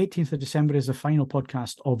on the 18th of December is the final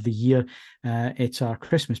podcast of the year. It's our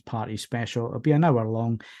Christmas party special. It'll be an hour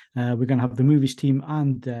long. We're going to have the movies team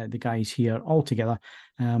and the guys here all together.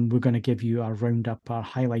 We're going to give you our roundup, our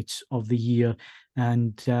highlights of the year.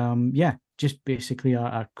 And just basically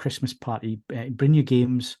our Christmas party. Bring your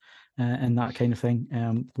games and that kind of thing.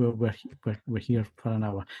 We're here for an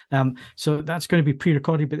hour. So that's going to be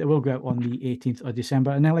pre-recorded, but it will go out on the 18th of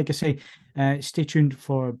December. And then, like I say, stay tuned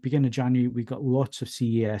for beginning of January. We've got lots of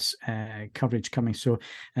CES coverage coming. So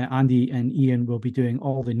Andy and Ian will be doing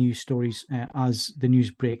all the news stories as the news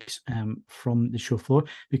breaks from the show floor,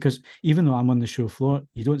 because even though I'm on the show floor,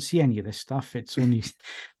 you don't see any of this stuff. It's only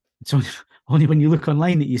when you look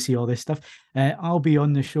online that you see all this stuff. I'll be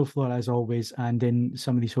on the show floor as always, and in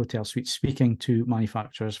some of these hotel suites, speaking to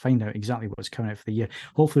manufacturers, find out exactly what's coming out for the year.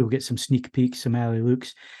 Hopefully we'll get some sneak peeks, some early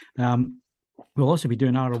looks. We'll also be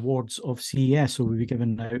doing our awards of CES, so we'll be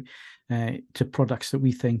giving out to products that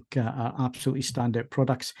we think are absolutely standout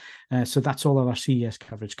products. So that's all of our CES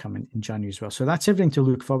coverage coming in January as well. So that's everything to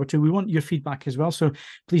look forward to. We want your feedback as well, so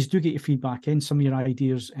please do get your feedback in, some of your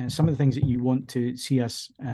ideas, and some of the things that you want to see us